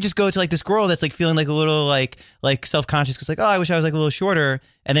right, if he could just go to like this girl that's like feeling like a little like self-conscious because like, oh, I wish I was like a little shorter,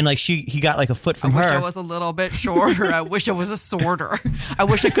 and then like he got like a foot from I wish her. I was a little bit shorter. I wish I was a sorter. I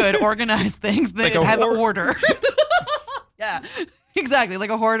wish I could organize things. They'd Like a have hoard. order. Yeah, exactly. Like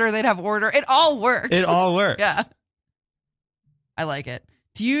a hoarder, they'd have order. It all works. It all works. Yeah. I like it.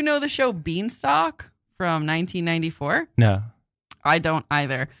 Do you know the show Beanstalk from 1994? No. I don't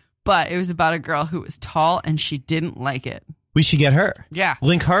either. But it was about a girl who was tall and she didn't like it. We should get her. Yeah.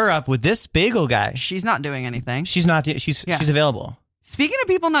 Link her up with this bagel guy. She's not doing anything. She's not. She's Yeah. available. Speaking of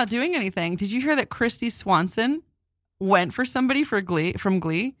people not doing anything, did you hear that Christy Swanson went for somebody from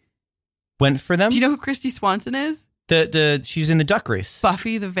Glee? Went for them. Do you know who Christy Swanson is? She's in the duck race.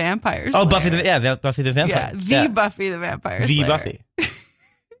 Buffy the Vampire Oh, Slayer. Buffy the Vampire. Yeah, the Buffy the Vampire The Slayer. Buffy.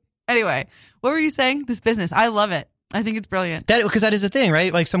 Anyway, what were you saying? This business. I love it. I think it's brilliant. Because that is the thing,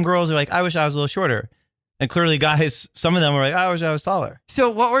 right? Like some girls are like, I wish I was a little shorter. And clearly guys, some of them are like, I wish I was taller. So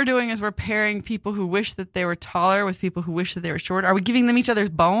what we're doing is we're pairing people who wish that they were taller with people who wish that they were shorter. Are we giving them each other's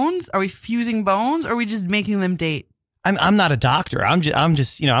bones? Are we fusing bones? Or are we just making them date? I'm not a doctor. I'm just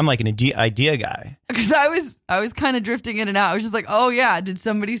I'm like an idea guy. Because I was kind of drifting in and out. I was just like, oh yeah, did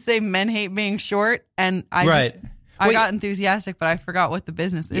somebody say men hate being short? And I Wait. got enthusiastic, but I forgot what the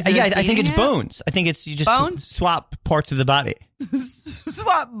business is. Yeah, I think it's bones. I think it's you just Bones? swap parts of the body.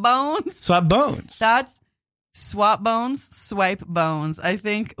 Swap bones. Swap bones. That's swap bones, swipe bones. I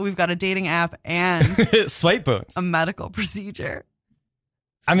think we've got a dating app and Swipe bones. a medical procedure.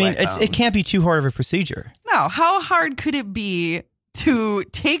 I mean, Swipe it bones. can't be too hard of a procedure. No, how hard could it be to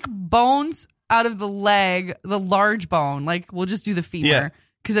take bones out of the leg, the large bone? Like, we'll just do the Yeah. femur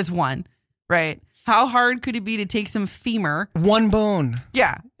because it's one, right? How hard could it be to take some femur? One bone.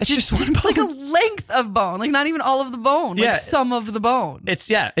 Yeah. It's just one bone. Like a length of bone, like not even all of the bone, Yeah. like some of the bone. It's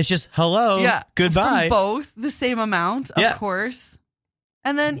just hello. Yeah. Goodbye. From both the same amount, of Yeah. course.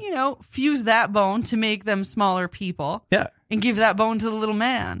 and then, fuse that bone to make them smaller people Yeah. and give that bone to the little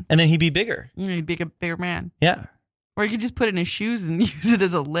man. And then he'd be bigger. He'd be a bigger man. Yeah. Or you could just put it in his shoes and use it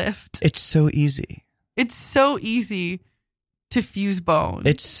as a lift. It's so easy. It's so easy to fuse bones.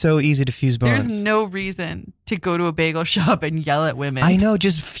 It's so easy to fuse bones. There's no reason to go to a bagel shop and yell at women. I know,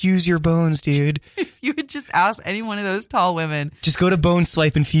 just fuse your bones, dude. If you would just ask any one of those tall women. Just go to Bone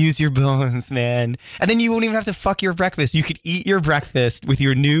Swipe and fuse your bones, man. And then you won't even have to fuck your breakfast. You could eat your breakfast with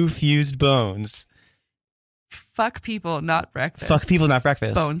your new fused bones. Fuck people, not breakfast. Fuck people, not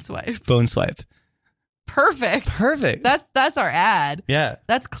breakfast. Bone swipe. Bone Swipe. Perfect. Perfect. That's our ad. Yeah.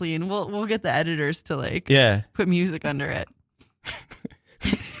 That's clean. We'll get the editors to Yeah. put music under it.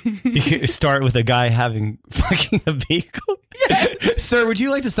 You could start with a guy having fucking a bagel. Yes. Sir, would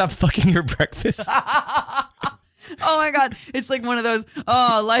you like to stop fucking your breakfast? Oh my God. It's like one of those,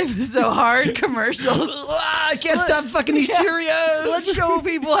 life is so hard commercials. I can't stop fucking these Cheerios. Let's show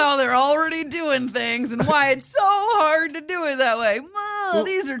people how they're already doing things and why it's so hard to do it that way.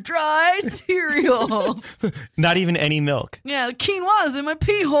 These are dry cereals. Not even any milk. Yeah, the quinoa's in my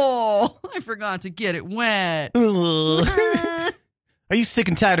pee hole. I forgot to get it wet. Are you sick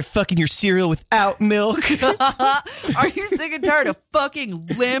and tired of fucking your cereal without milk? Are you sick and tired of fucking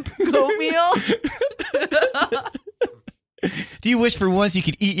limp goat meal? Do you wish for once you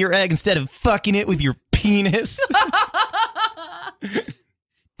could eat your egg instead of fucking it with your penis?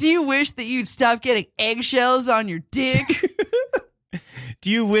 Do you wish that you'd stop getting eggshells on your dick? Do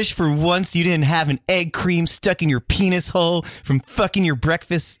you wish for once you didn't have an egg cream stuck in your penis hole from fucking your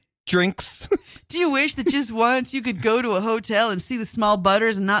breakfast drinks? Do you wish that just once you could go to a hotel and see the small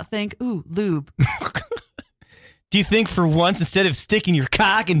butters and not think, ooh, lube? Do you think for once, instead of sticking your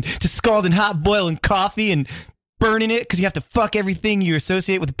cock into scalding hot boiling coffee and burning it because you have to fuck everything you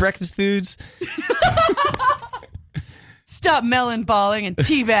associate with breakfast foods? Stop melon balling and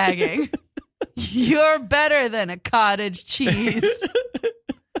teabagging. You're better than a cottage cheese.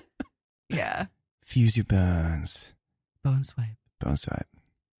 Yeah. Fuse your bones. Bone swipe. Bone swipe.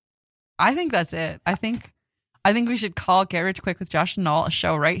 I think that's it. I think we should call Get Rich Quick with Josh and Noel, a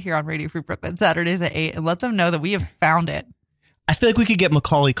show right here on Radio Free Brooklyn, Saturdays at 8, and let them know that we have found it. I feel like we could get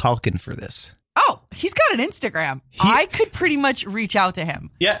Macaulay Culkin for this. Oh, he's got an Instagram. I could pretty much reach out to him.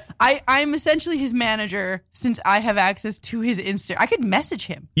 Yeah. I'm essentially his manager since I have access to his Insta. I could message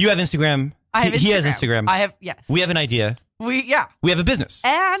him. You have Instagram. I have Instagram. He has Instagram. I have, yes. We have an idea. We have a business.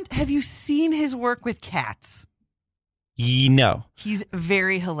 And have you seen his work with cats? No. He's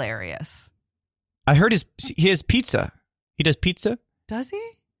very hilarious. I heard he has pizza. He does pizza? Does he?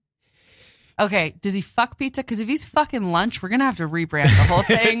 Okay, does he fuck pizza? Because if he's fucking lunch, we're going to have to rebrand the whole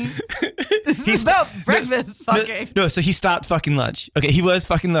thing. This is about breakfast fucking. No, so he stopped fucking lunch. Okay, he was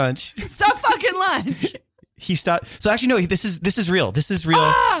fucking lunch. Stop fucking lunch. He stopped. So actually, no, this is real. This is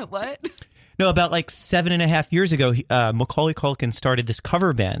real. What? No, about like 7.5 years ago, Macaulay Culkin started this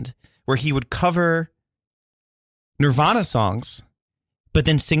cover band where he would cover Nirvana songs, but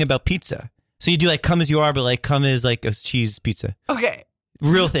then sing about pizza. So you do like "Come As You Are," but like "Come As like a cheese pizza." Okay.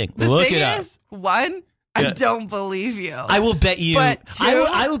 Real thing. The Look thing it up. is, one, I don't believe you. I will bet you. But two,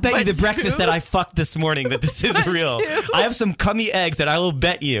 I will bet you the but breakfast two, that I fucked this morning that this is but real. two. I have some cummy eggs that I will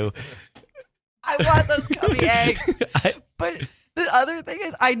bet you. I want those cummy eggs. But the other thing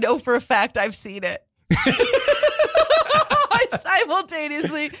is, I know for a fact I've seen it. I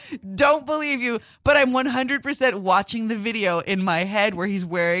simultaneously don't believe you, but I'm 100% watching the video in my head where he's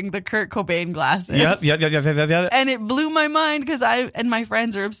wearing the Kurt Cobain glasses. Yep. And it blew my mind because I and my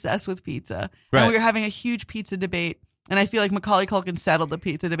friends are obsessed with pizza. Right. And we were having a huge pizza debate. And I feel like Macaulay Culkin settled the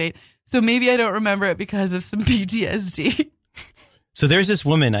pizza debate. So maybe I don't remember it because of some PTSD. So there's this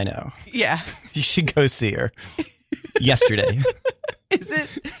woman I know. Yeah. You should go see her. Yesterday. Is it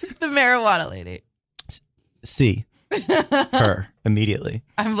the marijuana lady? See her immediately.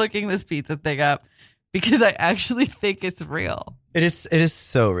 I'm looking this pizza thing up because I actually think it's real. It is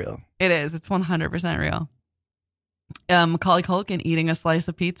so real. It is. It's 100% real. Macaulay Culkin eating a slice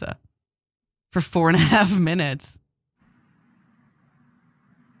of pizza for 4.5 minutes.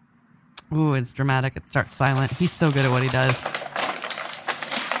 Ooh, it's dramatic. It starts silent. He's so good at what he does.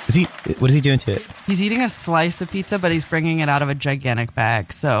 What is he doing to it? He's eating a slice of pizza, but he's bringing it out of a gigantic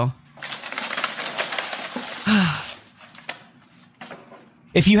bag. So,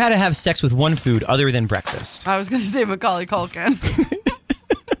 if you had to have sex with one food other than breakfast, I was going to say Macaulay Culkin.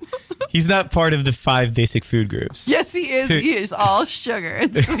 he's not part of the 5 basic food groups. Yes, he is. He is all sugar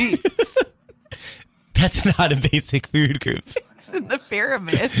and sweets. That's not a basic food group. It's in the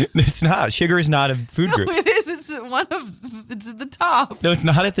pyramid. It's not. Sugar is not a food group. No, it is. It's at the top. No, it's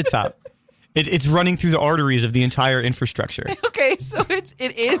not at the top. It's running through the arteries of the entire infrastructure. Okay, so it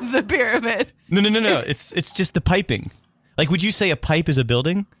is the pyramid. No. It's just the piping. Like, would you say a pipe is a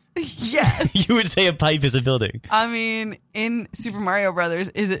building? Yes. You would say a pipe is a building. I mean, in Super Mario Brothers,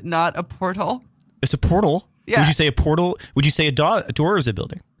 is it not a portal? It's a portal. Yeah. Would you say a portal? Would you say a door is a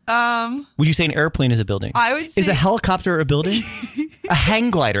building? Would you say an airplane is a building? I would say... Is a helicopter a building? A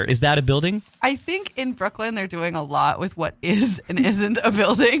hang glider, is that a building? I think in Brooklyn, they're doing a lot with what is and isn't a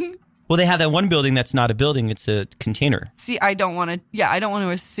building. Well, they have that one building that's not a building, it's a container. See, I don't want to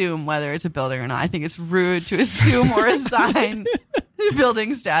assume whether it's a building or not. I think it's rude to assume or assign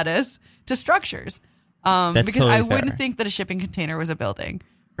building status to structures. Because totally I wouldn't fair. think that a shipping container was a building,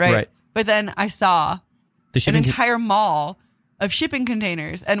 right? Right. But then I saw The an shipping entire mall of shipping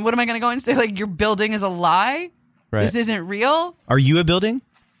containers. And what am I going to go and say, like, your building is a lie? Right. This isn't real? Are you a building?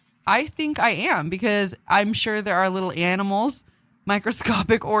 I think I am, because I'm sure there are little animals,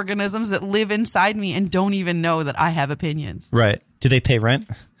 microscopic organisms that live inside me and don't even know that I have opinions. Right. Do they pay rent?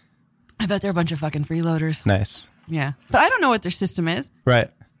 I bet they're a bunch of fucking freeloaders. Nice. Yeah. But I don't know what their system is, Right.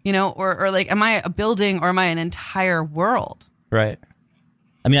 you know, or like, am I a building or am I an entire world? Right.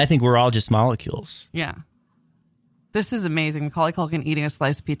 I mean, I think we're all just molecules. Yeah. This is amazing. Macaulay Culkin eating a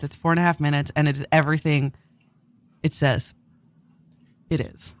slice of pizza. It's 4.5 minutes and it is everything it says it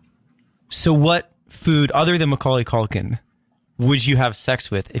is. So what food, other than Macaulay Culkin, would you have sex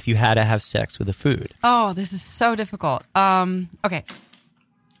with if you had to have sex with a food? Oh, this is so difficult. Okay.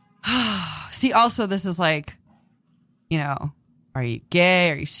 See, also, this is like, you know, are you gay?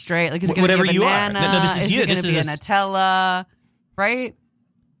 Are you straight? Like, is it going to Whatever be a you are. banana? No, this is is you. it going to This be a is Nutella? Right?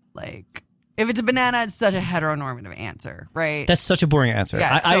 Like, if it's a banana, it's such a heteronormative answer, right? That's such a boring answer.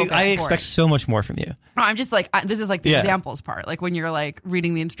 Yeah, I so boring. expect so much more from you. No, I'm just like, this is like the Yeah. examples part. Like when you're like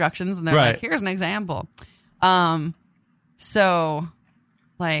reading the instructions and they're Right. like, here's an example. So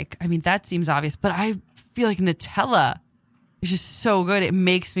like, I mean, that seems obvious, but I feel like Nutella is just so good. It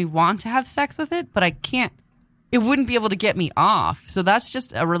makes me want to have sex with it, but I can't, it wouldn't be able to get me off. So that's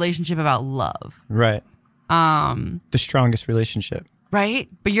just a relationship about love. Right. The strongest relationship. Right?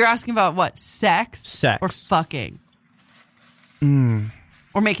 But you're asking about what? Sex? Sex. Or fucking?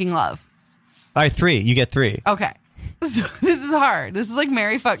 Or making love? All right, 3. You get 3. Okay. So this is hard. This is like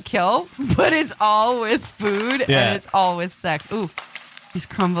marry, fuck, kill, but it's all with food Yeah. and it's all with sex. Ooh, he's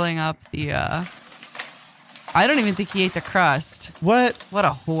crumbling up the, I don't even think he ate the crust. What? What a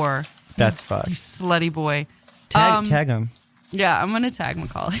whore. That's You fucked. slutty boy. Tag him. Yeah, I'm going to tag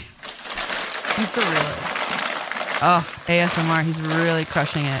Macaulay. He's the realest. Oh, ASMR. He's really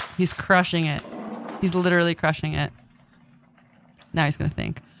crushing it. He's crushing it. He's literally crushing it. Now he's going to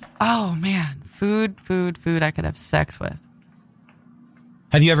think, oh man, food I could have sex with.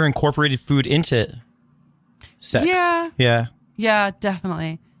 Have you ever incorporated food into sex? Yeah. Yeah. Yeah,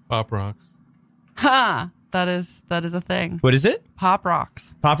 definitely. Pop rocks. Ha! That is a thing. What is it? Pop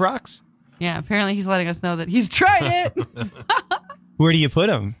rocks. Pop rocks? Yeah, apparently he's letting us know that he's tried it. Where do you put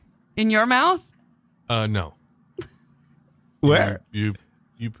them? In your mouth? No. Where? You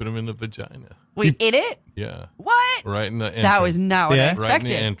put them in the vagina. Wait, in it? Yeah. What? Right in the entrance. That was not what I Yeah? right in expected.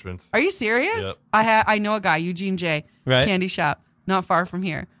 the entrance. Are you serious? Yep. I know a guy, Eugene J. Right. Candy shop, not far from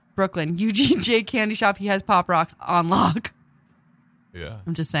here, Brooklyn. Eugene J. Candy shop. He has Pop Rocks on lock. Yeah.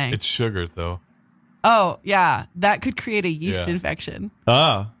 I'm just saying. It's sugar though. Oh yeah, that could create a yeast Yeah. infection.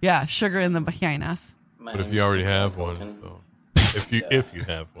 Oh. Yeah, sugar in the vaginas. But if you already have one, so if you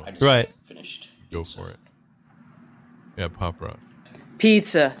have one, Right. Finished. go for it. Yeah, Pop rocks.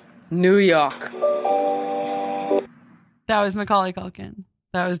 Pizza, New York. That was Macaulay Culkin.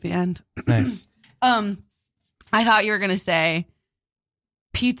 That was the end. Nice. I thought you were gonna say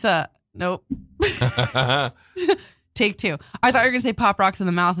pizza. Nope. Take 2. I thought you were gonna say Pop Rocks in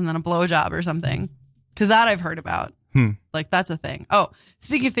the mouth and then a blowjob or something, because that I've heard about. Like that's a thing. Oh,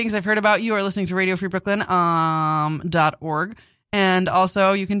 speaking of things I've heard about, you are listening to Radio Free Brooklyn .org. And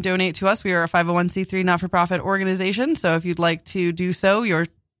also you can donate to us. We are a 501c3 not-for-profit organization. So if you'd like to do so, your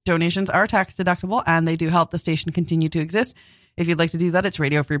donations are tax deductible and they do help the station continue to exist. If you'd like to do that, it's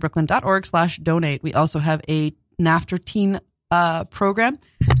radiofreebrooklyn.org/donate. We also have a NAFTA teen program.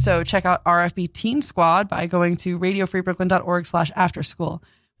 So check out RFB Teen Squad by going to radiofreebrooklyn.org/afterschool.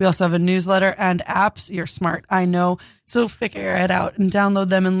 We also have a newsletter and apps. You're smart, I know. So figure it out and download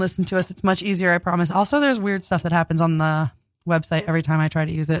them and listen to us. It's much easier, I promise. Also, there's weird stuff that happens on the website every time I try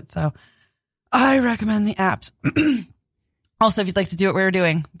to use it. So I recommend the apps. Also, if you'd like to do what we were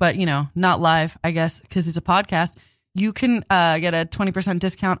doing, but, you know, not live, I guess, because it's a podcast, you can get a 20%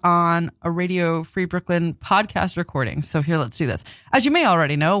 discount on a Radio Free Brooklyn podcast recording. So here, let's do this. As you may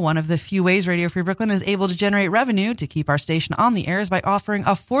already know, one of the few ways Radio Free Brooklyn is able to generate revenue to keep our station on the air is by offering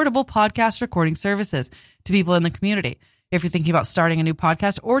affordable podcast recording services to people in the community. If you're thinking about starting a new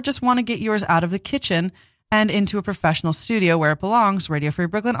podcast or just want to get yours out of the kitchen and into a professional studio where it belongs, Radio Free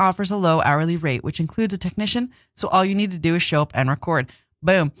Brooklyn offers a low hourly rate, which includes a technician. So all you need to do is show up and record.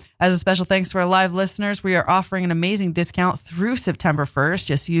 Boom. As a special thanks to our live listeners, we are offering an amazing discount through September 1st.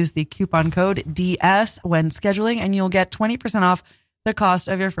 Just use the coupon code DS when scheduling and you'll get 20% off the cost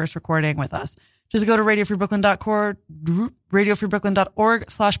of your first recording with us. Just go to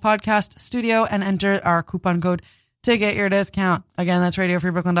radiofreebrooklyn.org/podcast studio and enter our coupon code to get your discount. Again, that's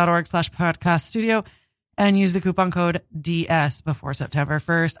radiofreebrooklyn.org/podcast studio and use the coupon code DS before September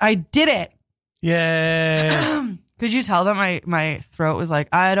 1st. I did it. Yay. Could you tell that my throat was like,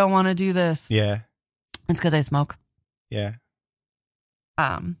 I don't want to do this? Yeah. It's because I smoke. Yeah.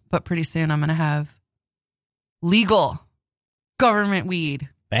 But pretty soon I'm going to have legal government weed.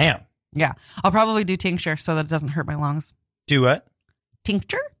 Bam. Yeah. I'll probably do tincture so that it doesn't hurt my lungs. Do what?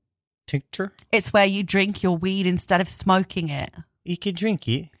 Tincture? Tincture? It's where you drink your weed instead of smoking it. You could drink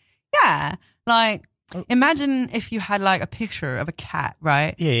it. Yeah. Like, imagine if you had like a picture of a cat,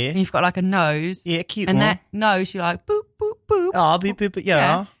 right? Yeah. And you've got like a nose. Yeah, cute and one. that nose, you're like, boop, boop, boop. Oh, boop, boop, boop.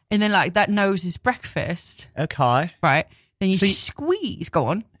 Yeah. And then like that nose is breakfast. Okay. Right? Then you So squeeze. Go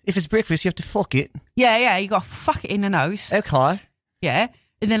on. If it's breakfast, you have to fuck it. Yeah. You got to fuck it in the nose. Okay. Yeah.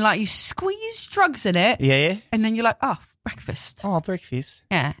 And then like you squeeze drugs in it. Yeah. And then you're like, oh, breakfast. Oh, breakfast.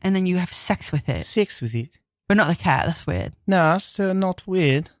 Yeah. And then you have sex with it. Sex with it. But not the cat. That's weird. No, so not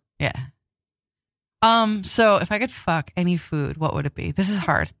weird. Yeah. So if I could fuck any food, what would it be? This is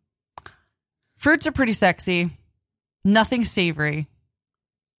hard. Fruits are pretty sexy. Nothing savory.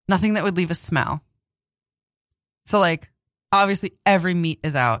 Nothing that would leave a smell. So like, obviously every meat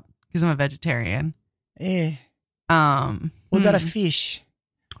is out because I'm a vegetarian. Yeah. What about a fish?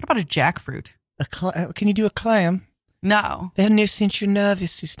 What about a jackfruit? Can you do a clam? No. They have no central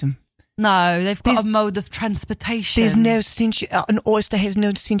nervous system. No, they've got a mode of transportation. There's no central... an oyster has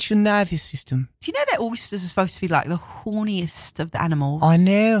no central nervous system. Do you know that oysters are supposed to be like the horniest of the animals? I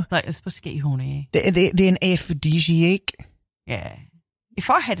know. Like they're supposed to get you horny. They're an aphrodisiac. Yeah. If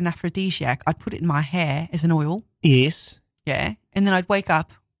I had an aphrodisiac, I'd put it in my hair as an oil. Yes. Yeah. And then I'd wake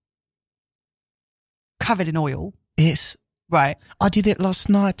up covered in oil. Yes. Right. I did that last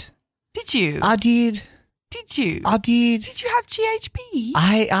night. Did you? I did. Did you? I did. Did you have GHB?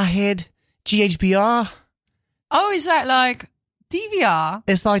 I had GHBR. Oh, is that like DVR?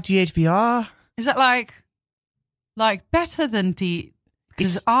 It's like GHBR. Is that like better than D?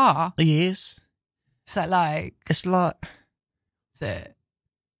 Because R. Yes. Is that like? It's like. Is it?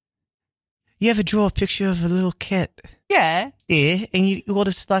 You ever draw a picture of a little cat? Yeah. Yeah, and you got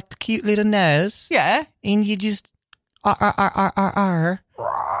this like the cute little nose. Yeah. And you just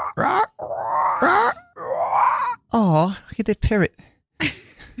Oh, look at that parrot.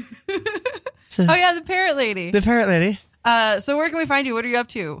 So, Oh yeah, the parrot lady. the parrot lady. So where can we find you? What are you up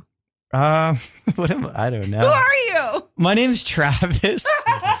to? What am I don't know. Who are you? My name's Travis.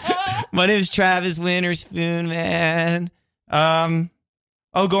 My name's Travis Winterspoon, man.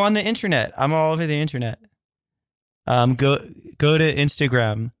 Go on the internet. I'm all over the internet. Go to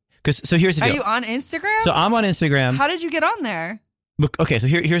Instagram. So here's the Are deal. you on Instagram? So I'm on Instagram. How did you get on there? Okay, so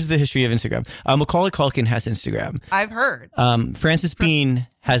here's the history of Instagram. Macaulay Culkin has Instagram. I've heard. Francis Bean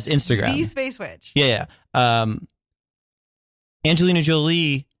has Instagram. The Space Witch. Yeah. Angelina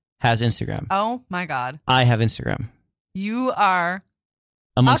Jolie has Instagram. Oh my God. I have Instagram. You are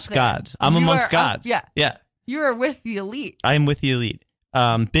Amongst up there. gods. I'm You amongst are up- gods. yeah. Yeah. You are with the elite. I am with the elite.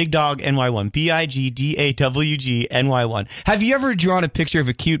 Big Dog NY1. BIGDAWG NY1. Have you ever drawn a picture of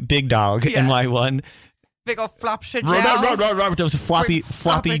a cute big dog Yeah. NY1? Big old flop shit jowls. Those floppy Big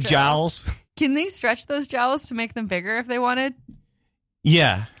flopper jowls. Can they stretch those jowls to make them bigger if they wanted?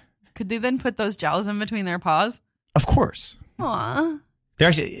 Yeah. Could they then put those jowls in between their paws? Of course. Aw.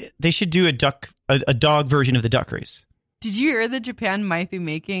 They should do a dog version of the duck race. Did you hear that Japan might be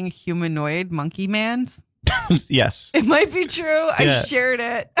making humanoid monkey mans? Yes. It might be true. I Yeah. shared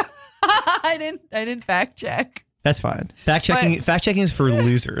it. I didn't fact check. That's fine. Fact checking is for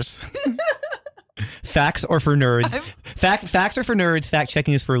losers. Facts are for nerds. Facts are for nerds. Fact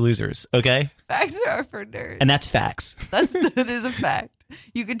checking is for losers. Okay, Facts are for nerds. and that's facts. That is a fact.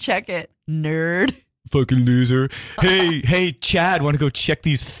 You can check it, nerd. Fucking loser. Hey, Chad, want to go check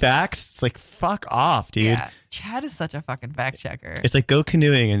these facts? It's like fuck off, dude. Yeah, Chad is such a fucking fact checker. It's like go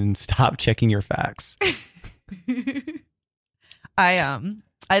canoeing and stop checking your facts.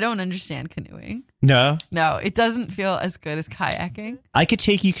 I don't understand canoeing. No, No, it doesn't feel as good as kayaking. I could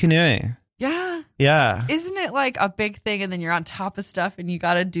take you canoeing. Yeah. Yeah. Isn't it like a big thing and then you're on top of stuff and you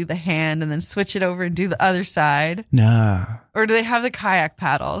got to do the hand and then switch it over and do the other side? No. Or do they have the kayak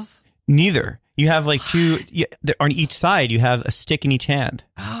paddles? Neither. You have like two on each side. You have a stick in each hand.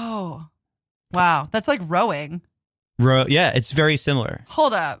 Oh, wow. That's like rowing. Yeah, it's very similar.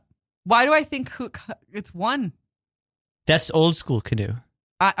 Hold up. Why do I think it's one? That's old school canoe.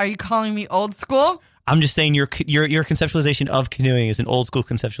 Are you calling me old school? I'm just saying your conceptualization of canoeing is an old school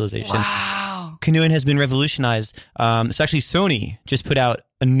conceptualization. Wow. Canoeing has been revolutionized. It's actually Sony just put out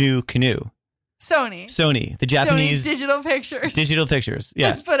a new canoe. Sony, the Japanese Sony digital pictures. Yeah.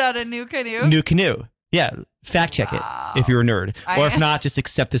 Let's put out a new canoe. New canoe. Yeah. Fact check it if you're a nerd. Or if not, just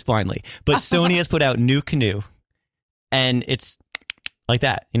accept this blindly. But Sony has put out new canoe and it's like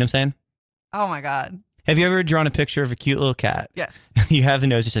that. You know what I'm saying? Oh my God. Have you ever drawn a picture of a cute little cat? Yes. You have the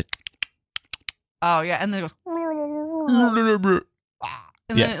nose just like, Oh yeah. And then it goes,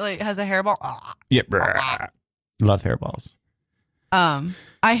 and then it like has a hairball. yeah. Love hairballs.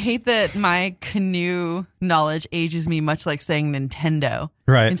 I hate that my canoe knowledge ages me much like saying Nintendo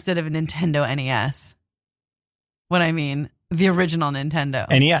Right. instead of a Nintendo NES. When I mean the original Nintendo.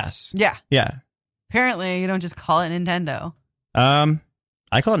 NES. Yeah. Yeah. Apparently you don't just call it Nintendo.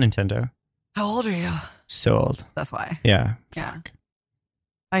 I call it Nintendo. How old are you? So old. That's why. Yeah. Yeah.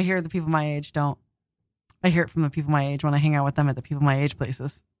 I hear the people my age don't. I hear it from the people my age when I hang out with them at the people my age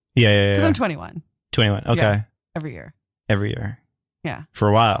places. Yeah. Because I'm 21 21. Okay. Yeah. Every year. Every year. Yeah. For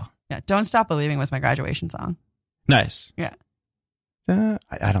a while. Yeah. Don't Stop Believing was my graduation song. Nice. Yeah. I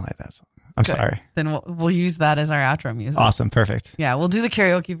don't like that song. I'm Good. sorry. Then we'll use that as our outro music. Awesome. Perfect. Yeah. We'll do the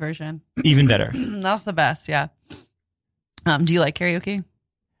karaoke version. Even better. That's the best. Yeah. Do you like karaoke?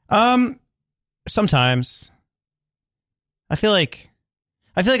 Sometimes. I feel like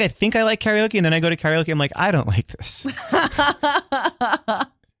I think I like karaoke, and then I go to karaoke. I'm like, I don't like this.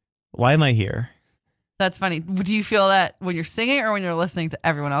 Why am I here? That's funny. Do you feel that when you're singing or when you're listening to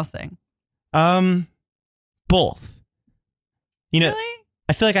everyone else sing? Both. You know, Really?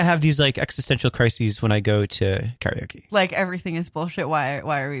 I feel like I have these like existential crises when I go to karaoke. Like everything is bullshit. Why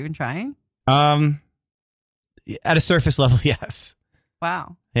are we even trying? At a surface level, yes.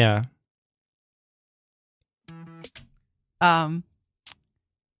 Wow. Yeah.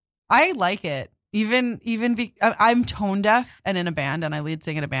 I like it. I'm tone deaf and in a band, and I lead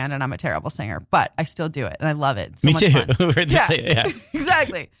sing in a band, and I'm a terrible singer, but I still do it, and I love it. It's so Me much too. fun. We're the same, yeah.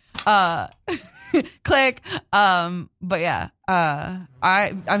 Exactly. Click. But yeah.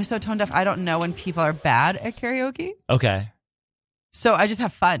 I'm so tone deaf. I don't know when people are bad at karaoke, Okay. so I just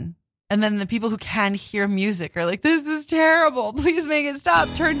have fun. And then the people who can hear music are like, "This is terrible. Please make it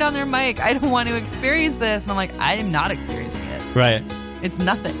stop. Turn down their mic. I don't want to experience this." And I'm like, I am not experiencing it. Right. It's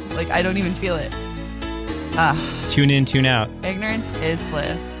nothing. Like, I don't even feel it. Tune in, tune out. Ignorance is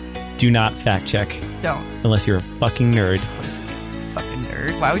bliss. Do not fact check Don't. unless you're a fucking nerd. Listen, fucking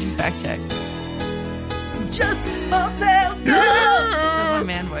nerd. Why would you fact check? Just a hotel girl. That's my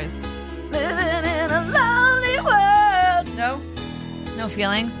man voice. Living in a lonely world. No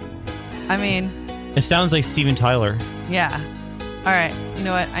feelings. I mean, It sounds like Steven Tyler. yeah. All right. You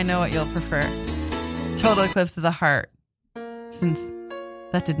know what? I know what you'll prefer. Total Eclipse of the Heart. Since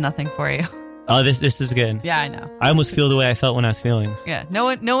that did nothing for you. Oh, this is good. Yeah, I know. I almost feel the way I felt when I was feeling. Yeah. No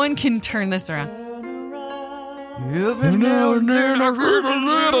one can turn this around. Every now and then I get a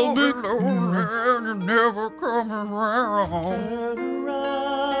little bit lonely and you never come around.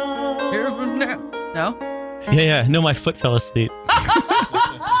 Every now. No? Yeah. No, my foot fell asleep.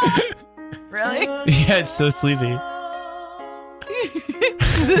 Really? Yeah, it's so sleepy.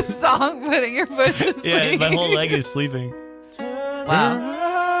 This song putting your foot to sleep. Yeah, my whole leg is sleeping. Wow.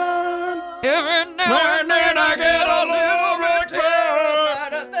 Every now and then I get a little bit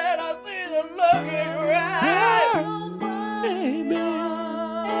tired, and then I see the look in your eyes. Every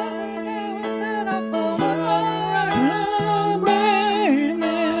now and then I fall apart.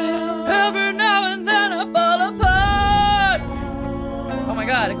 Every now and then I fall apart. Oh my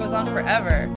God, it goes on forever.